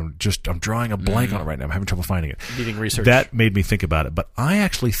brand. I'm drawing a blank on it right now. I'm having trouble finding it. Needing research. That made me think about it, but I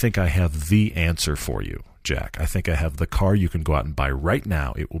actually think I have the answer for you, Jack. I think I have the car you can go out and buy right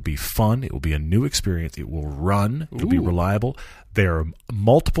now. It will be fun. It will be a new experience. It will run. It will be reliable. There are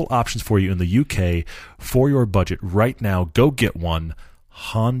multiple options for you in the UK for your budget right now. Go get one.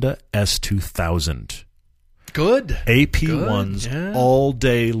 Honda S2000. Good. AP1s all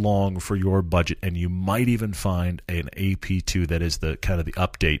day long for your budget, and you might even find an AP2 that is the kind of the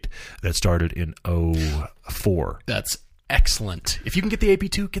update that started in 04. That's excellent. If you can get the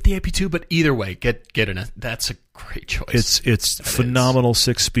AP2, get the AP2. But either way, get an. That's a great choice. It's phenomenal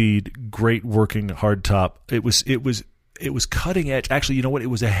 6-speed, great working hardtop. It was cutting edge. Actually, you know what? It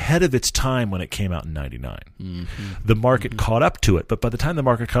was ahead of its time when it came out in '99. Mm-hmm. The market caught up to it, but by the time the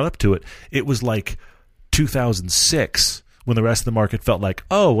market caught up to it, it was like 2006 when the rest of the market felt like,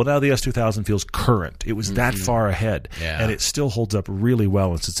 oh, well, now the S2000 feels current. It was that far ahead, and it still holds up really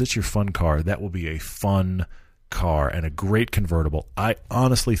well. And since it's your fun car, that will be a fun car and a great convertible. I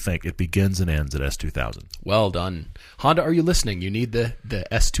honestly think it begins and ends at S2000. Well done. Honda, are you listening? You need the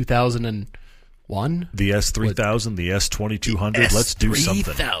S2001? The S3000, the S2200. Let's do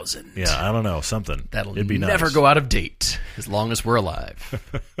something. S3000. Yeah, I don't know, something. It'd be never go out of date as long as we're alive.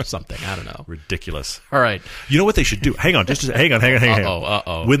 Something, I don't know. Ridiculous. All right. You know what they should do? Hang on, hang on.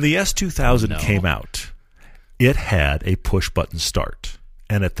 Uh-oh. When the S2000 came out, it had a push-button start.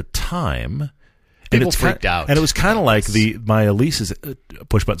 And at the time... People freaked out. And it was kind of like my Elise's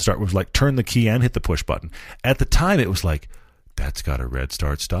push-button start was like turn the key and hit the push button. At the time, it was like, that's got a red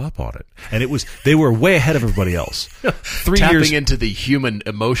start-stop on it. And they were way ahead of everybody else. Tapping into the human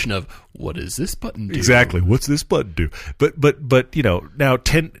emotion of, what does this button do? Exactly. What's this button do? But you know, now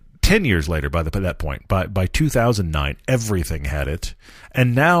 10 years later, by that point, by 2009, everything had it.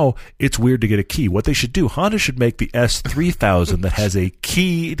 And now it's weird to get a key. What they should do, Honda should make the S3000 that has a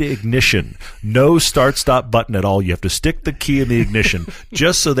key to ignition. No start-stop button at all. You have to stick the key in the ignition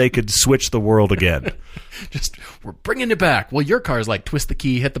just so they could switch the world again. We're bringing it back. Well, your car's like twist the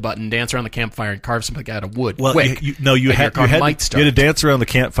key, hit the button, dance around the campfire, and carve something out of wood. Well, quick. You had to dance around the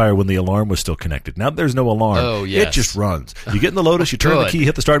campfire when the alarm was still connected. Now there's no alarm. Oh, yes. It just runs. You get in the Lotus, you turn the key,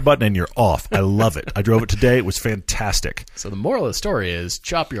 hit the start button, and you're off. I love it. I drove it today. It was fantastic. So the moral of the story is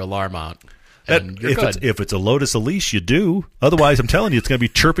chop your alarm out. And you're good. If it's a Lotus Elise, you do. Otherwise, I'm telling you, it's going to be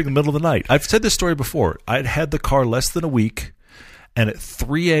chirping in the middle of the night. I've said this story before. I'd had the car less than a week, and at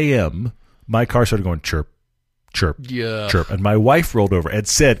 3 a.m., my car started going chirp, chirp, chirp. And my wife rolled over and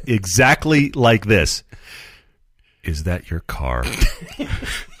said exactly like this, "Is that your car?"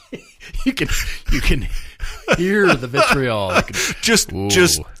 You can hear the vitriol. Just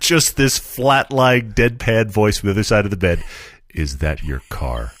this flat-lying, deadpan voice from the other side of the bed. Is that your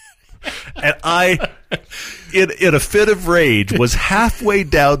car? And I, in a fit of rage, was halfway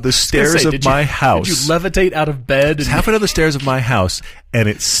down the stairs of my house. Did you levitate out of bed? Halfway down the stairs of my house, and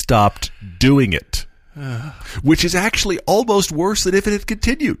it stopped doing it. Which is actually almost worse than if it had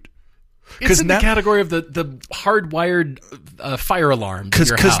continued. It's in the category of the hardwired fire alarm.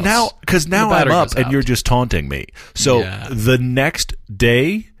 Because now I'm up and you're just taunting me. So the next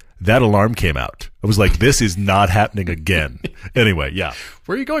day, that alarm came out. I was like, this is not happening again. Anyway, yeah.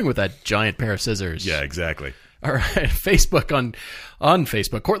 Where are you going with that giant pair of scissors? Yeah, exactly. All right. Facebook on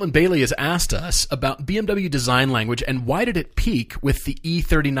Facebook, Cortland Bailey has asked us about BMW design language and why did it peak with the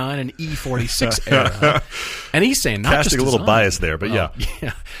E39 and E46 era? And he's saying not casting just a little bias there, but yeah.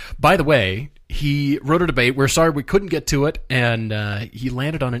 By the way, he wrote a debate. We're sorry we couldn't get to it, and he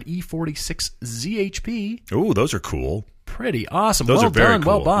landed on an E46 ZHP. Oh, those are cool. Pretty awesome. Those well are very done.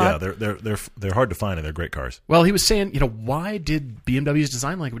 cool. Well bought. Yeah, they're hard to find and they're great cars. Well, he was saying, why did BMW's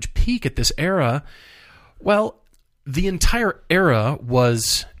design language peak at this era? Well, the entire era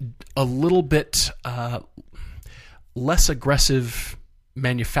was a little bit less aggressive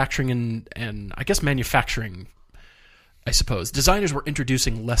manufacturing and I guess manufacturing, I suppose. Designers were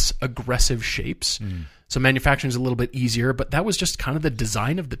introducing less aggressive shapes. So manufacturing is a little bit easier, but that was just kind of the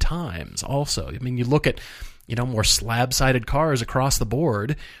design of the times also. I mean, you look at, more slab-sided cars across the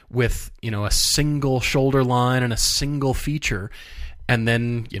board with, a single shoulder line and a single feature. And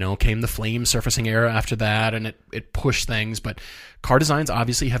then, came the flame surfacing era after that, and it pushed things. But car designs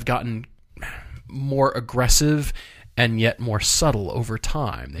obviously have gotten more aggressive and yet more subtle over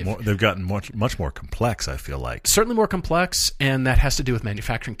time. They've gotten much more complex, I feel like. Certainly more complex, and that has to do with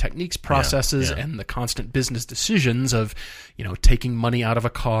manufacturing techniques, processes, and the constant business decisions of, taking money out of a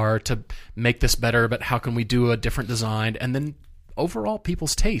car to make this better, but how can we do a different design? And then overall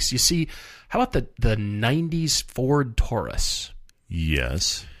people's tastes. You see, how about the 90s Ford Taurus?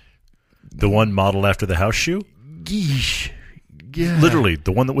 Yes. The one modeled after the house shoe? Yeesh. Yeah. Literally,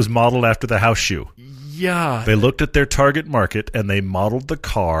 the one that was modeled after the house shoe. Yeah. They looked at their target market and they modeled the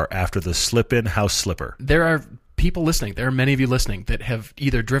car after the slip-in house slipper. There are people listening, there are many of you listening that have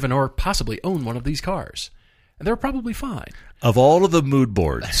either driven or possibly owned one of these cars. And they're probably fine. Of all of the mood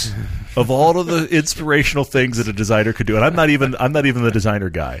boards, of all of the inspirational things that a designer could do, and I'm not even the designer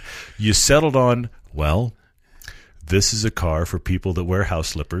guy, you settled on, well, this is a car for people that wear house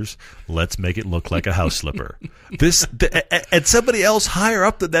slippers. Let's make it look like a house slipper. And somebody else higher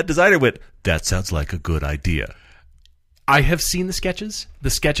up than that designer went, that sounds like a good idea. I have seen the sketches.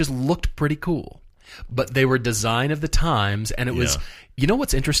 The sketches looked pretty cool, but they were design of the times, and it was.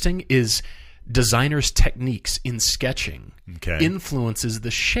 What's interesting is designers' techniques in sketching influences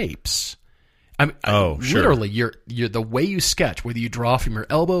the shapes. Literally, you're the way you sketch, whether you draw from your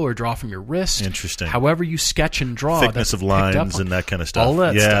elbow or draw from your wrist. Interesting. However you sketch and draw, thickness of lines and that kind of stuff. All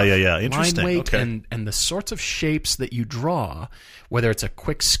that stuff. Yeah. Interesting. Line weight okay. and the sorts of shapes that you draw, whether it's a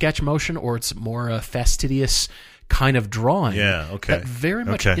quick sketch motion or it's more a fastidious kind of drawing. Yeah. Okay. That very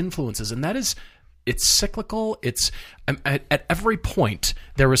much influences, and that is. It's cyclical. It's at every point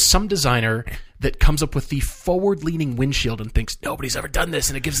there is some designer that comes up with the forward-leaning windshield and thinks nobody's ever done this,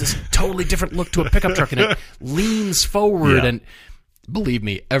 and it gives this totally different look to a pickup truck, and it leans forward. And believe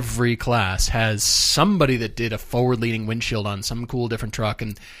me, every class has somebody that did a forward-leaning windshield on some cool different truck,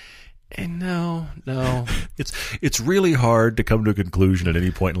 and no, it's really hard to come to a conclusion at any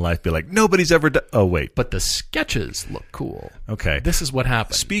point in life. Be like, nobody's ever done. Oh wait, but the sketches look cool. Okay, this is what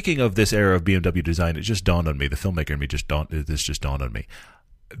happened. Speaking of this era of BMW design, it just dawned on me. The filmmaker in me just dawned on me.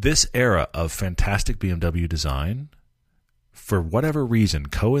 This era of fantastic BMW design, for whatever reason,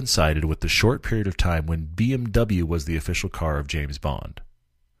 coincided with the short period of time when BMW was the official car of James Bond.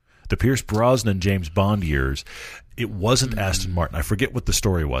 The Pierce Brosnan James Bond years, it wasn't Aston Martin. I forget what the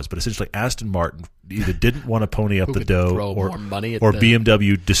story was, but essentially Aston Martin either didn't want to pony up the dough or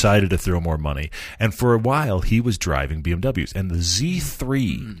BMW decided to throw more money. And for a while, he was driving BMWs. And the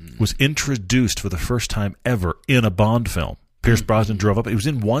Z3 was introduced for the first time ever in a Bond film. Pierce Brosnan drove up. It was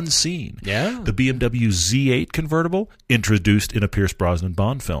in one scene. Yeah. The BMW Z8 convertible introduced in a Pierce Brosnan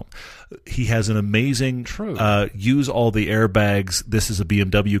Bond film. He has an amazing use all the airbags. This is a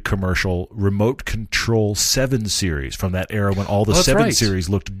BMW commercial remote control 7 Series from that era when all the 7 Series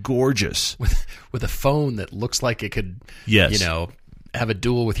looked gorgeous. With a phone that looks like it could have a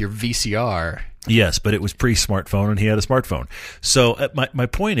duel with your VCR. Yes, but it was pre-smartphone, and he had a smartphone. So my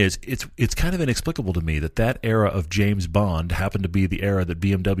point is, it's kind of inexplicable to me that era of James Bond happened to be the era that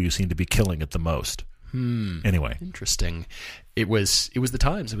BMW seemed to be killing it the most. Anyway, interesting. It was the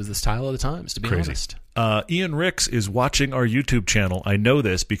times. It was the style of the times. To be honest, Ian Ricks is watching our YouTube channel. I know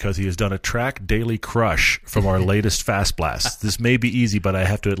this because he has done a track daily crush from our latest Fast Blast. This may be easy, but I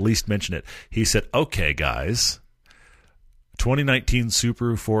have to at least mention it. He said, "Okay, guys, 2019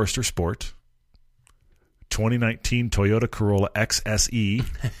 Subaru Forester Sport." 2019 Toyota Corolla XSE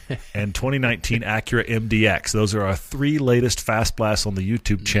and 2019 Acura MDX. Those are our 3 latest Fast Blasts on the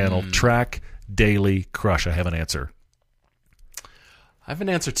YouTube channel. Track Daily Crush. I have an answer. I have an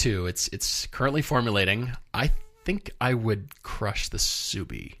answer too. It's currently formulating. I think I would crush the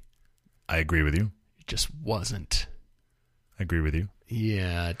Subi. I agree with you. It just wasn't. I agree with you.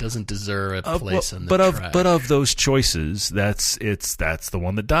 Yeah, it doesn't deserve a place on the track. But of those choices, that's the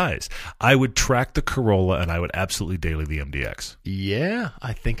one that dies. I would track the Corolla, and I would absolutely daily the MDX. Yeah,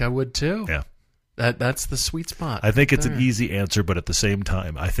 I think I would too. Yeah. That's the sweet spot. I think it's an easy answer, but at the same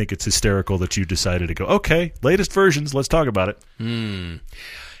time, I think it's hysterical that you decided to go, okay, latest versions, let's talk about it.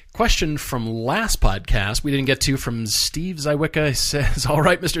 Question from last podcast we didn't get to from Steve Zywicka. He says, all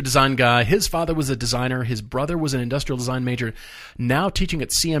right, Mr. Design Guy, his father was a designer. His brother was an industrial design major, now teaching at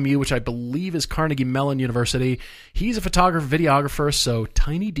CMU, which I believe is Carnegie Mellon University. He's a photographer, videographer, so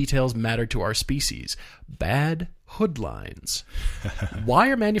tiny details matter to our species. Bad hood lines. Why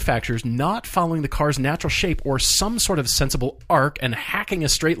are manufacturers not following the car's natural shape or some sort of sensible arc and hacking a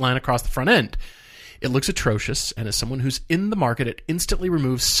straight line across the front end? It looks atrocious, and as someone who's in the market, it instantly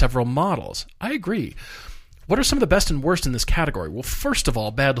removes several models. I agree. What are some of the best and worst in this category? Well, first of all,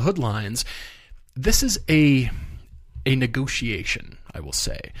 bad hood lines. This is a negotiation, I will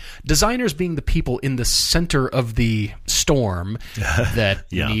say. Designers being the people in the center of the storm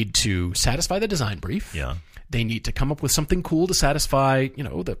that need to satisfy the design brief. Yeah. They need to come up with something cool to satisfy,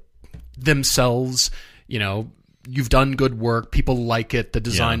 themselves, You've done good work. People like it. The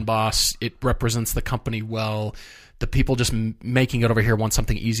design boss, it represents the company well. The people just making it over here want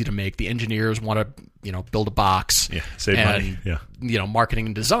something easy to make. The engineers want to, build a box. Yeah, save money. Yeah. Marketing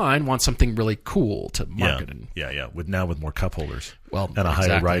and design want something really cool to market. With more cup holders. Well, and a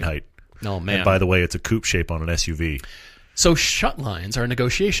higher ride height. Oh, man. And by the way, it's a coupe shape on an SUV. So shut lines are a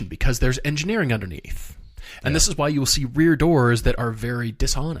negotiation because there's engineering underneath. And this is why you will see rear doors that are very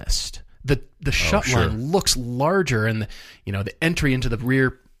dishonest. The shut line looks larger, and the entry into the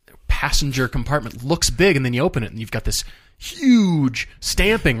rear passenger compartment looks big, and then you open it and you've got this huge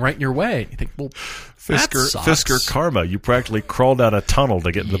stamping right in your way. You think, well, Fisker karma. You practically crawled down a tunnel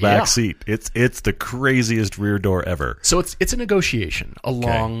to get in the back seat. It's the craziest rear door ever. So it's a negotiation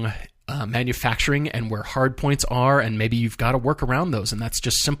along manufacturing and where hard points are, and maybe you've got to work around those, and that's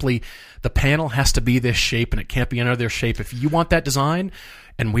just simply the panel has to be this shape and it can't be another shape. If you want that design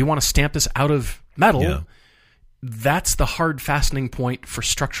and we want to stamp this out of metal, that's the hard fastening point for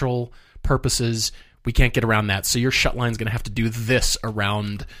structural purposes. We can't get around that. So your shut line is going to have to do this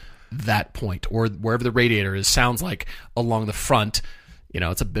around that point, or wherever the radiator is. Sounds like along the front.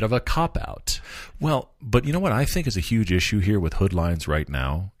 It's a bit of a cop-out. Well, but you know what I think is a huge issue here with hood lines right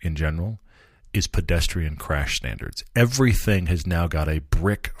now in general is pedestrian crash standards. Everything has now got a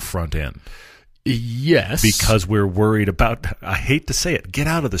brick front end. Yes. Because we're worried about, I hate to say it, get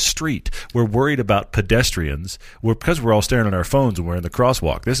out of the street. We're worried about pedestrians. Because we're all staring at our phones and we're in the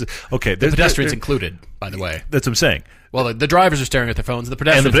crosswalk. This is okay. The pedestrians included, by the way. That's what I'm saying. Well, the drivers are staring at their phones. The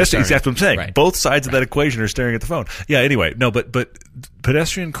pedestrians are staring. That's what I'm saying. Right. Both sides of that equation are staring at the phone. Yeah. Anyway, no, but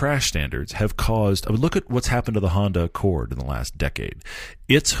pedestrian crash standards have caused. Look at what's happened to the Honda Accord in the last decade.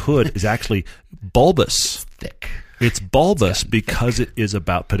 Its hood is actually bulbous. Thick. It's bulbous because it is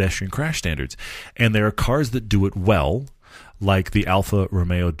about pedestrian crash standards. And there are cars that do it well, like the Alfa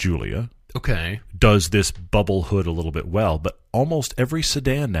Romeo Giulia. Okay. Does this bubble hood a little bit well. But almost every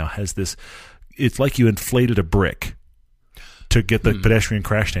sedan now has this. It's like you inflated a brick to get the pedestrian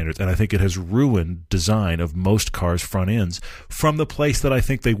crash standards. And I think it has ruined design of most cars' front ends from the place that I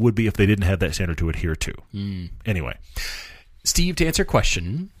think they would be if they didn't have that standard to adhere to. Anyway. Steve, to answer your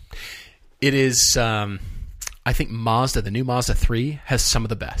question, it is... I think Mazda, the new Mazda 3, has some of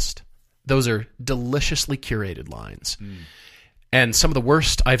the best. Those are deliciously curated lines. And some of the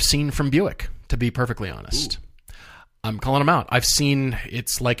worst I've seen from Buick, to be perfectly honest. Ooh. I'm calling them out. I've seen,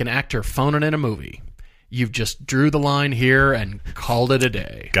 it's like an actor phoning in a movie. You've just drew the line here and called it a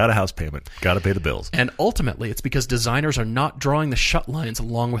day. Got a house payment. Got to pay the bills. And ultimately, it's because designers are not drawing the shut lines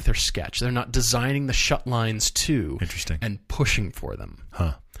along with their sketch. They're not designing the shut lines too. Interesting. And pushing for them.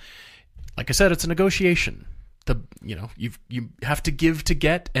 Huh. Like I said, it's a negotiation. You have to give to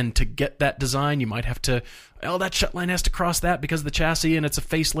get, and to get that design, you might have to. That shut line has to cross that because of the chassis, and it's a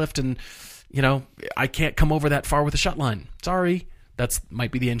facelift, and I can't come over that far with a shut line. Sorry,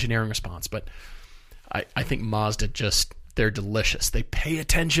 might be the engineering response, but I think Mazda they're delicious. They pay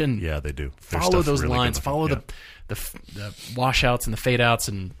attention. Yeah, they do. Follow those really lines. Follow the washouts and the fade outs,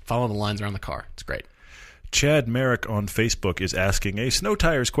 and follow the lines around the car. It's great. Chad Merrick on Facebook is asking a snow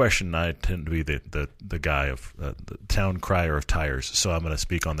tires question. I tend to be the guy of the town crier of tires, so I'm going to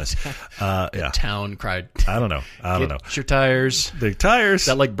speak on this. Town cried. I don't know. Get your tires. The tires. Is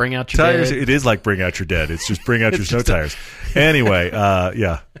that like bring out your tires? Dead? It is like bring out your dead. It's just bring out your snow tires. Anyway,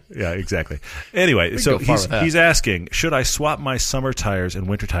 yeah, exactly. Anyway, so he's asking, should I swap my summer tires and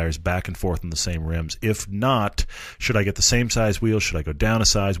winter tires back and forth on the same rims? If not, should I get the same size wheels? Should I go down a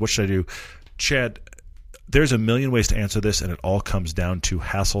size? What should I do? Chad, there's a million ways to answer this, and it all comes down to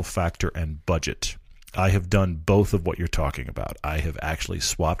hassle factor and budget. I have done both of what you're talking about. I have actually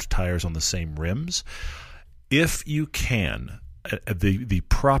swapped tires on the same rims. If you can, the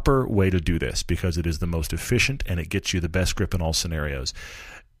proper way to do this, because it is the most efficient and it gets you the best grip in all scenarios,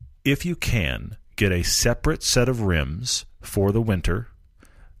 if you can, get a separate set of rims for the winter,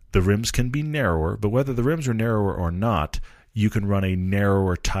 The rims can be narrower, but whether the rims are narrower or not, you can run a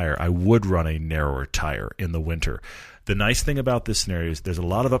narrower tire. I would run a narrower tire in the winter. The nice thing about this scenario is there's a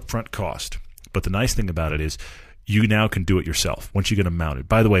lot of upfront cost, but the nice thing about it is you now can do it yourself once you get them mounted.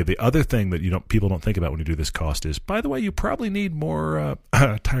 By the way, the other thing that people don't think about when you do this cost is, by the way, you probably need more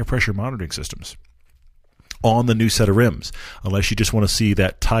tire pressure monitoring systems on the new set of rims, unless you just want to see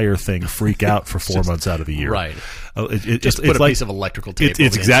that tire thing freak out for 4 months out of the year. Right. Just put a piece of electrical tape.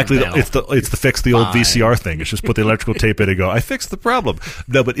 It's exactly it's the fix the old VCR thing. It's just put the electrical tape in and go, I fixed the problem.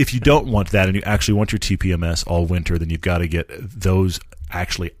 No, but if you don't want that and you actually want your TPMS all winter, then you've got to get those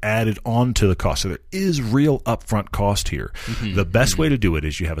actually added onto the cost. So there is real upfront cost here. Mm-hmm. The best way to do it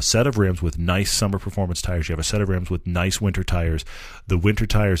is you have a set of rims with nice summer performance tires. You have a set of rims with nice winter tires. The winter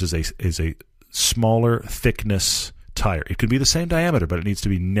tires is a smaller thickness tire. It could be the same diameter, but it needs to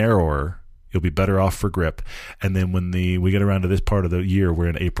be narrower. You'll be better off for grip. And then when we get around to this part of the year, we're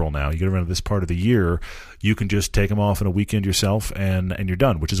in April now, you get around to this part of the year, you can just take them off in a weekend yourself and you're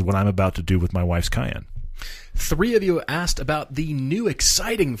done, which is what I'm about to do with my wife's Cayenne. 3 of you asked about the new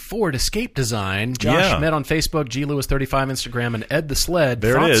exciting Ford Escape design. Josh Met on Facebook, GLewis35 Instagram, and Ed the Sled.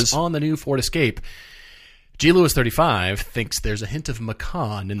 There Thoughts it is. On the new Ford Escape. GLewis35 thinks there's a hint of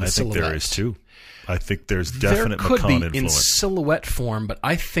Macan in the silhouette. I think there is too. I think there's definite Macan influence. There could be in silhouette form, but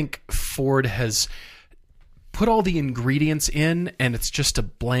I think Ford has put all the ingredients in, and it's just a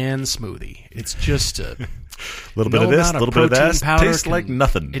bland smoothie. It's just a little bit of this, a little bit of that. Tastes like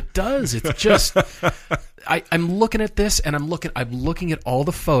nothing. It does. It's just I'm looking at this, and I'm looking at all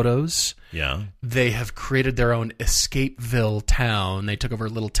the photos. Yeah. They have created their own Escapeville town. They took over a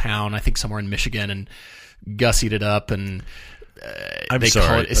little town, I think somewhere in Michigan, and gussied it up, and they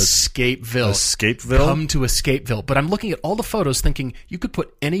call it Escapeville. Escapeville? Come to Escapeville. But I'm looking at all the photos thinking you could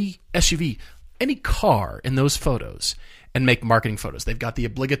put any SUV, any car in those photos and make marketing photos. They've got the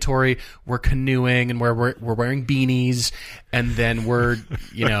obligatory, we're canoeing and we're wearing beanies, and then we're,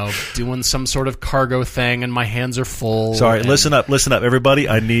 doing some sort of cargo thing and my hands are full. Sorry, listen up, everybody.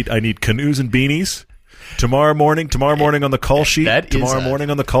 I need canoes and beanies. Tomorrow morning on the call sheet.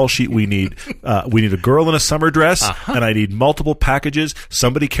 Morning on the call sheet, we need a girl in a summer dress, and I need multiple packages.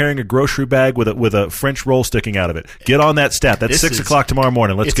 Somebody carrying a grocery bag with a French roll sticking out of it. Get on that stat. That's 6 o'clock tomorrow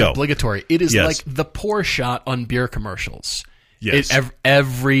morning. Let's go. It's obligatory. It is like the pour shot on beer commercials. Yes.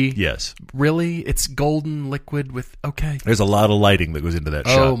 Yes. Really? It's golden liquid with, okay. There's a lot of lighting that goes into that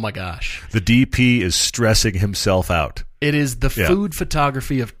shot. Oh, my gosh. The DP is stressing himself out. It is the food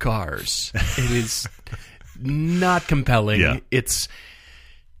photography of cars. It is not compelling. Yeah. It's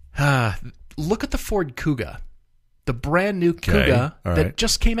look at the Ford Kuga, the brand new Kuga that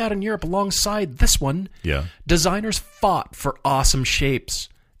just came out in Europe alongside this one. Yeah. Designers fought for awesome shapes,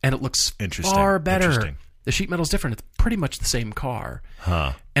 and it looks far better. Interesting. The sheet metal's different. It's pretty much the same car,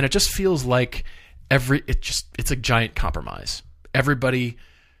 and it just feels like it's a giant compromise. Everybody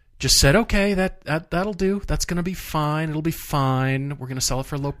just said, okay, that'll do. That's going to be fine. It'll be fine. We're going to sell it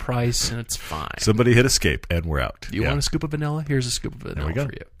for a low price, and it's fine. Somebody hit escape, and we're out. You want a scoop of vanilla? Here's a scoop of vanilla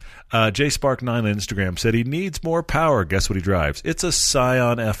for you. JSpark9 on Instagram said he needs more power. Guess what he drives? It's a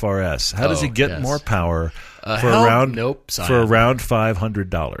Scion FRS. How does he get more power for around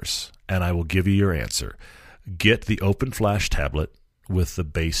 $500? And I will give you your answer. Get the Open Flash tablet with the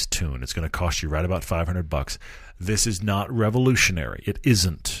base tune. It's going to cost you right about $500. This is not revolutionary. It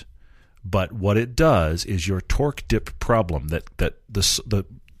isn't. But what it does is your torque dip problem, that the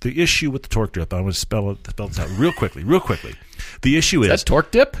issue with the torque dip, I'm going to spell this out real quickly. The issue is that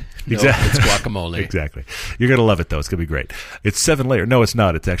torque dip? No, exactly. It's guacamole. Exactly. You're going to love it, though. It's going to be great. It's 7-layer. No, it's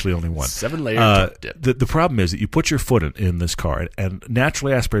not. It's actually only one. 7-layer torque dip. The problem is that you put your foot in this car, and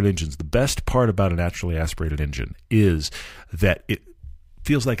naturally aspirated engines, the best part about a naturally aspirated engine is that it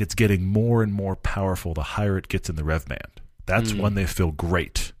feels like it's getting more and more powerful the higher it gets in the rev band. That's when they feel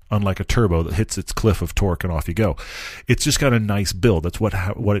great. Unlike a turbo that hits its cliff of torque and off you go. It's just got a nice build. That's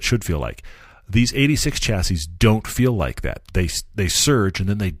what it should feel like. These 86 chassis don't feel like that. They surge and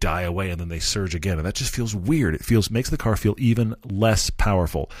then they die away and then they surge again, and that just feels weird. It makes the car feel even less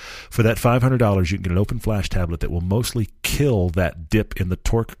powerful. For that $500, you can get an Open Flash tablet that will mostly kill that dip in the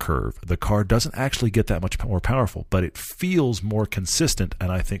torque curve. The car doesn't actually get that much more powerful, but it feels more consistent,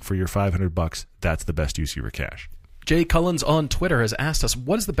 and I think for your $500, that's the best use of your cash. Jay Cullens on Twitter has asked us,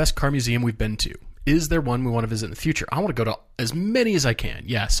 what is the best car museum we've been to? Is there one we want to visit in the future? I want to go to as many as I can.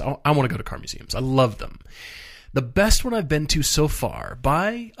 Yes, I want to go to car museums. I love them. The best one I've been to so far,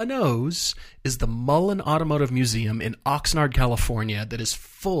 by a nose, is the Mullen Automotive Museum in Oxnard, California, that is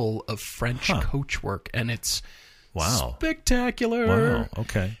full of French coachwork, and it's spectacular. Wow,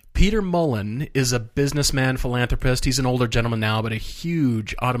 okay. Peter Mullen is a businessman, philanthropist. He's an older gentleman now, but a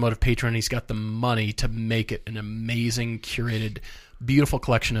huge automotive patron. He's got the money to make it an amazing, curated, beautiful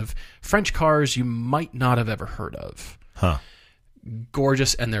collection of French cars you might not have ever heard of. Huh.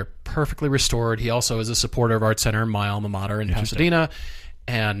 Gorgeous, and they're perfectly restored. He also is a supporter of Art Center, my alma mater in Pasadena.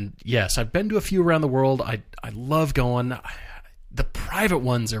 And yes, I've been to a few around the world. I love going. The private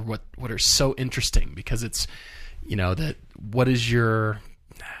ones are what are so interesting, because it's, that what is your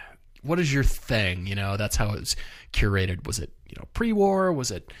thing? That's how it's curated. Was it, pre-war?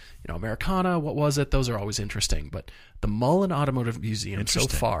 Was it, Americana? What was it? Those are always interesting. But the Mullen Automotive Museum so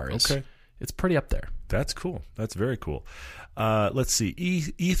far is it's pretty up there. That's cool. That's very cool. Let's see.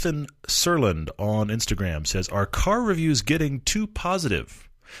 Ethan Serland on Instagram says, "Are car reviews getting too positive?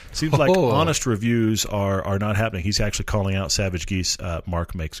 Seems like honest reviews are not happening." He's actually calling out Savage Geese.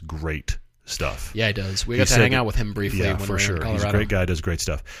 Mark makes great stuff. Yeah, he does. We got to hang out with him briefly. Yeah, when for we sure. were in Colorado. He's a great guy. Does great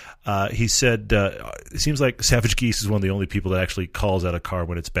stuff. He said, "It seems like Savage Geese is one of the only people that actually calls out a car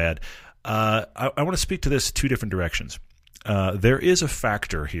when it's bad." I want to speak to this two different directions. There is a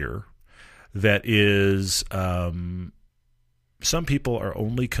factor here that is, some people are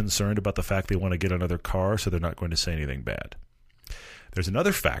only concerned about the fact they want to get another car, so they're not going to say anything bad. There's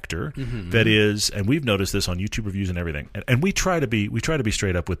another factor that is, and we've noticed this on YouTube reviews and everything, and we try to be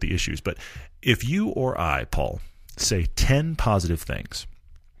straight up with the issues. But if you or I, Paul, say 10 positive things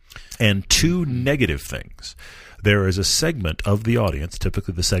and 2 negative things, there is a segment of the audience,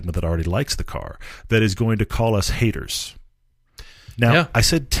 typically the segment that already likes the car, that is going to call us haters. Now, I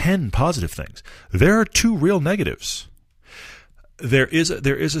said 10 positive things. There are 2 real negatives. There is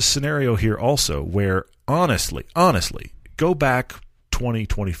a scenario here also where, honestly, go back 20,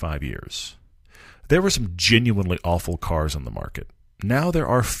 25 years. There were some genuinely awful cars on the market. Now there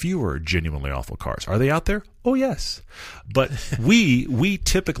are fewer genuinely awful cars. Are they out there? Oh, yes. But we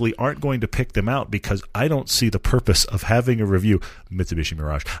typically aren't going to pick them out, because I don't see the purpose of having a review, Mitsubishi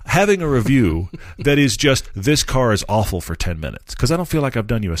Mirage, having a review that is just, this car is awful for 10 minutes, because I don't feel like I've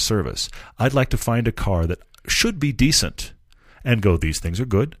done you a service. I'd like to find a car that should be decent and go, these things are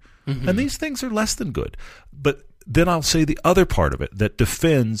good, and these things are less than good. But then I'll say the other part of it that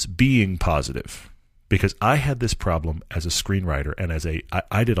defends being positive. Because I had this problem as a screenwriter, and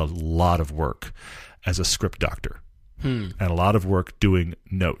I did a lot of work as a script doctor, and a lot of work doing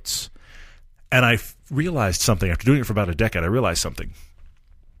notes. And I realized something after doing it for about a decade. I realized something.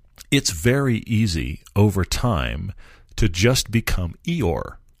 It's very easy over time to just become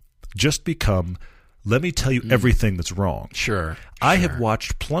Eeyore, just become, let me tell you everything that's wrong. Sure. I have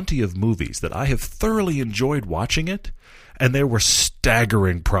watched plenty of movies that I have thoroughly enjoyed watching it, and there were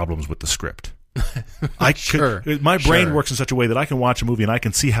staggering problems with the script. My brain works in such a way that I can watch a movie and I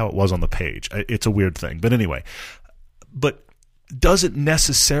can see how it was on the page. It's a weird thing. But anyway, but does it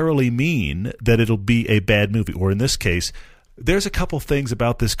necessarily mean that it'll be a bad movie? Or in this case, there's a couple things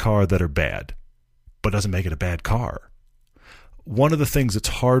about this car that are bad, but doesn't make it a bad car. One of the things that's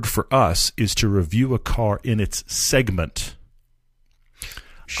hard for us is to review a car in its segment.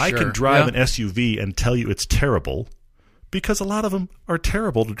 Sure. I can drive an SUV and tell you it's terrible, because a lot of them are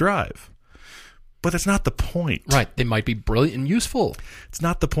terrible to drive. But it's not the point. Right. They might be brilliant and useful. It's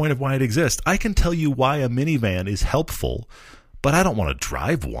not the point of why it exists. I can tell you why a minivan is helpful, but I don't want to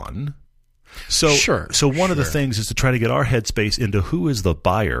drive one. So one of the things is to try to get our headspace into who is the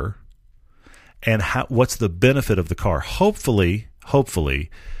buyer and what's the benefit of the car.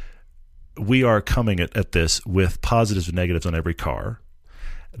 Hopefully, we are coming at this with positives and negatives on every car.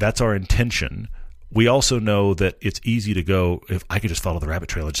 That's our intention. We also know that it's easy to go, if I could just follow the rabbit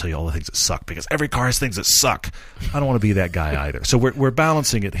trail and tell you all the things that suck, because every car has things that suck. I don't want to be that guy either. So we're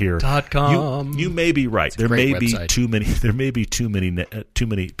balancing it here. .com. You may be right. There may be too many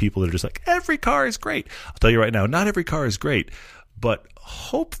people that are just like, every car is great. I'll tell you right now, not every car is great, but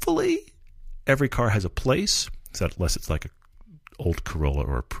hopefully every car has a place, unless it's like a old Corolla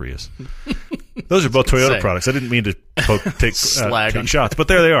or a Prius. Those are both Toyota products. I didn't mean to take shots, but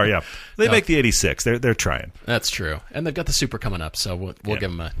there they are. Yeah, they make the 86. They're trying. That's true, and they've got the Super coming up, so we'll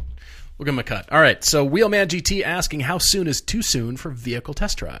give them a cut. All right. So Wheelman GT asking, how soon is too soon for vehicle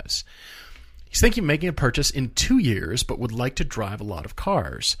test drives? He's thinking of making a purchase in 2 years, but would like to drive a lot of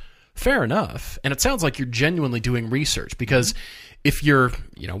cars. Fair enough, and it sounds like you're genuinely doing research, because if you're,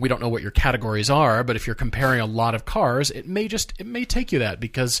 we don't know what your categories are, but if you're comparing a lot of cars, it may take you that,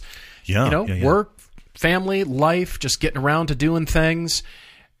 because work, family, life, just getting around to doing things.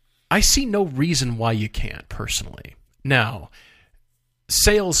 I see no reason why you can't, personally. Now,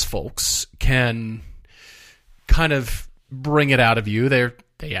 sales folks can kind of bring it out of you.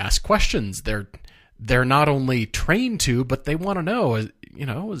 They ask questions. They're not only trained to, but they want to know,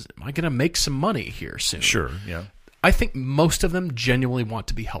 am I going to make some money here soon? Sure, yeah. I think most of them genuinely want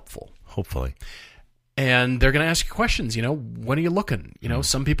to be helpful. Hopefully. And they're going to ask you questions, when are you looking?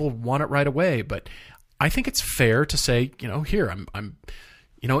 Some people want it right away, but I think it's fair to say, here, I'm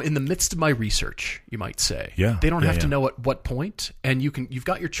in the midst of my research, you might say. Yeah. They don't have to know at what point, and you've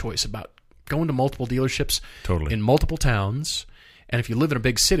got your choice about going to multiple dealerships in multiple towns. And if you live in a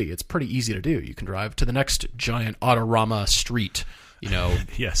big city, it's pretty easy to do. You can drive to the next giant Autorama street,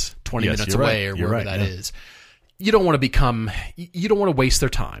 yes, 20 minutes away or wherever that is. You don't want to waste their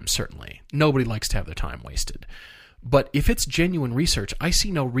time, certainly. Nobody likes to have their time wasted. But if it's genuine research, I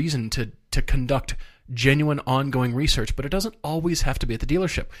see no reason to conduct genuine ongoing research, but it doesn't always have to be at the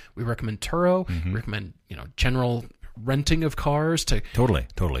dealership. We recommend Turo, we recommend, general renting of cars to totally,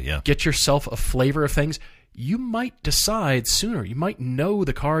 yeah. Get yourself a flavor of things. You might decide sooner. You might know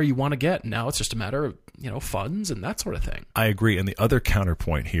the car you want to get. Now it's just a matter of, funds and that sort of thing. I agree. And the other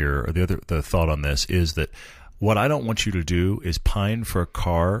counterpoint here, or the thought on this is that what I don't want you to do is pine for a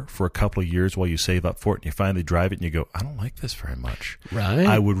car for a couple of years while you save up for it and you finally drive it and you go, I don't like this very much. Right.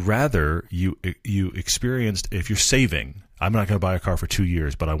 I would rather you experienced, if you're saving, I'm not going to buy a car for 2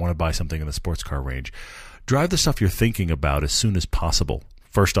 years, but I want to buy something in the sports car range. Drive the stuff you're thinking about as soon as possible.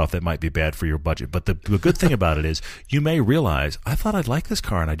 First off, that might be bad for your budget. But the good thing about it is you may realize, I thought I'd like this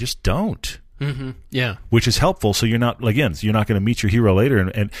car and I just don't. Mm-hmm. Yeah. Which is helpful. So you're not going to meet your hero later.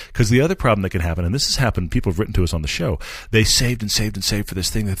 And because the other problem that can happen, and this has happened, people have written to us on the show, they saved and saved and saved for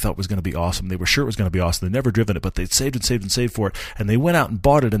this thing they thought was going to be awesome. They were sure it was going to be awesome. They'd never driven it, but they'd saved and saved and saved for it. And they went out and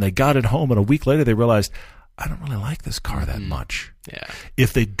bought it and they got it home. And a week later, they realized, I don't really like this car that much. Yeah.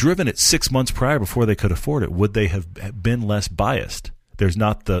 If they'd driven it 6 months prior before they could afford it, would they have been less biased? There's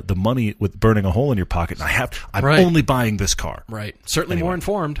not the money with burning a hole in your pocket. And I'm only buying this car. Right. Certainly more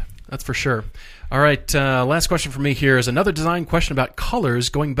informed. That's for sure. All right. Last question for me here is another design question about colors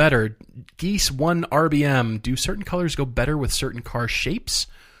going better. Geese1RBM. Do certain colors go better with certain car shapes,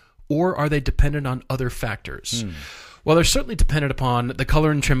 or are they dependent on other factors? Well, they're certainly dependent upon the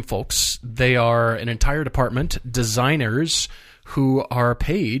color and trim folks. They are an entire department, designers who are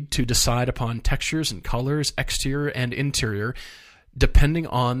paid to decide upon textures and colors, exterior and interior, depending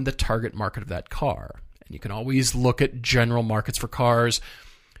on the target market of that car. And you can always look at general markets for cars.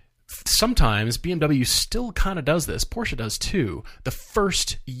 Sometimes BMW still kind of does this. Porsche does too. The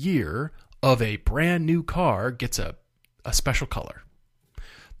first year of a brand new car gets a special color.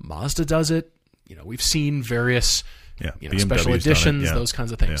 Mazda does it. We've seen various special editions, those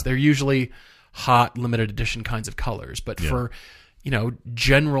kinds of things. Yeah. They're usually hot, limited edition kinds of colors. But for,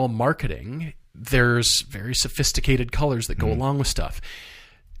 general marketing, there's very sophisticated colors that go along with stuff.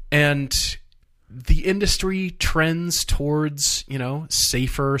 And the industry trends towards,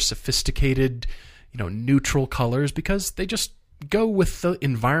 safer, sophisticated, neutral colors because they just go with the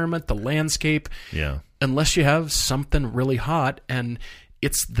environment, the landscape. Yeah. Unless you have something really hot, and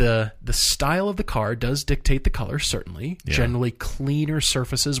it's the style of the car does dictate the color, certainly. Yeah. Generally, cleaner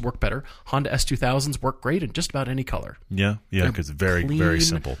surfaces work better. Honda S2000s work great in just about any color. Yeah, because it's very, clean, very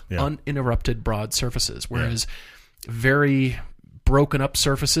simple. Yeah. Uninterrupted, broad surfaces, whereas very broken up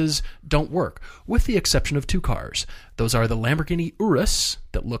surfaces don't work, with the exception of two cars. Those are the Lamborghini Urus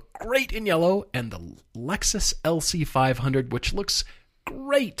that look great in yellow and the Lexus LC500, which looks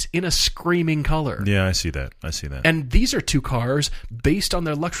great in a screaming color. Yeah, I see that. And these are two cars based on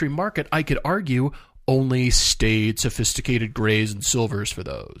their luxury market. I could argue only stayed sophisticated grays and silvers for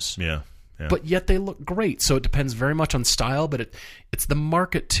those. Yeah. But yet they look great. So it depends very much on style, but it's the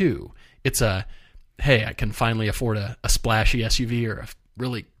market too. It's hey, I can finally afford a splashy SUV or a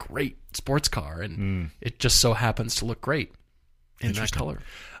really great sports car, and it just so happens to look great in that color.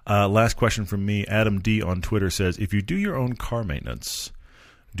 Last question from me. Adam D. on Twitter says, if you do your own car maintenance,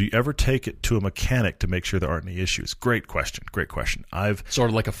 do you ever take it to a mechanic to make sure there aren't any issues? Great question. I've sort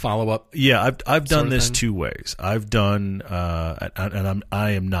of like a follow-up. Yeah, I've done this two ways. I've done, and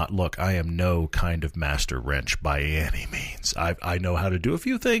I am no kind of master wrench by any means. I know how to do a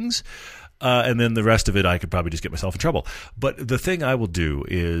few things. And then the rest of it, I could probably just get myself in trouble. But the thing I will do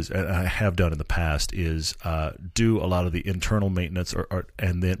is, and I have done in the past, is do a lot of the internal maintenance,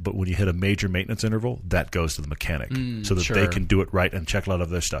 but when you hit a major maintenance interval, that goes to the mechanic so that they can do it right and check a lot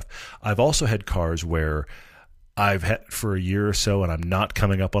of their stuff. I've also had cars where I've had for a year or so, and I'm not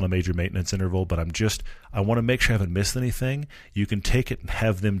coming up on a major maintenance interval, but I want to make sure I haven't missed anything. You can take it and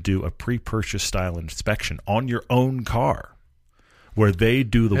have them do a pre-purchase style inspection on your own car, where they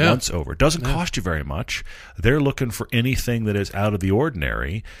do the once-over. It doesn't cost you very much. They're looking for anything that is out of the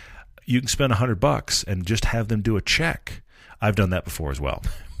ordinary. You can spend $100 and just have them do a check. I've done that before as well.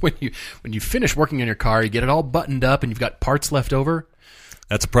 When you finish working on your car, you get it all buttoned up and you've got parts left over,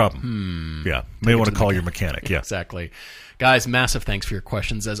 That's a problem. Yeah. May want to call your mechanic. Yeah. Exactly. Guys, massive thanks for your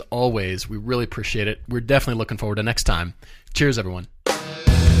questions. As always, we really appreciate it. We're definitely looking forward to next time. Cheers, everyone.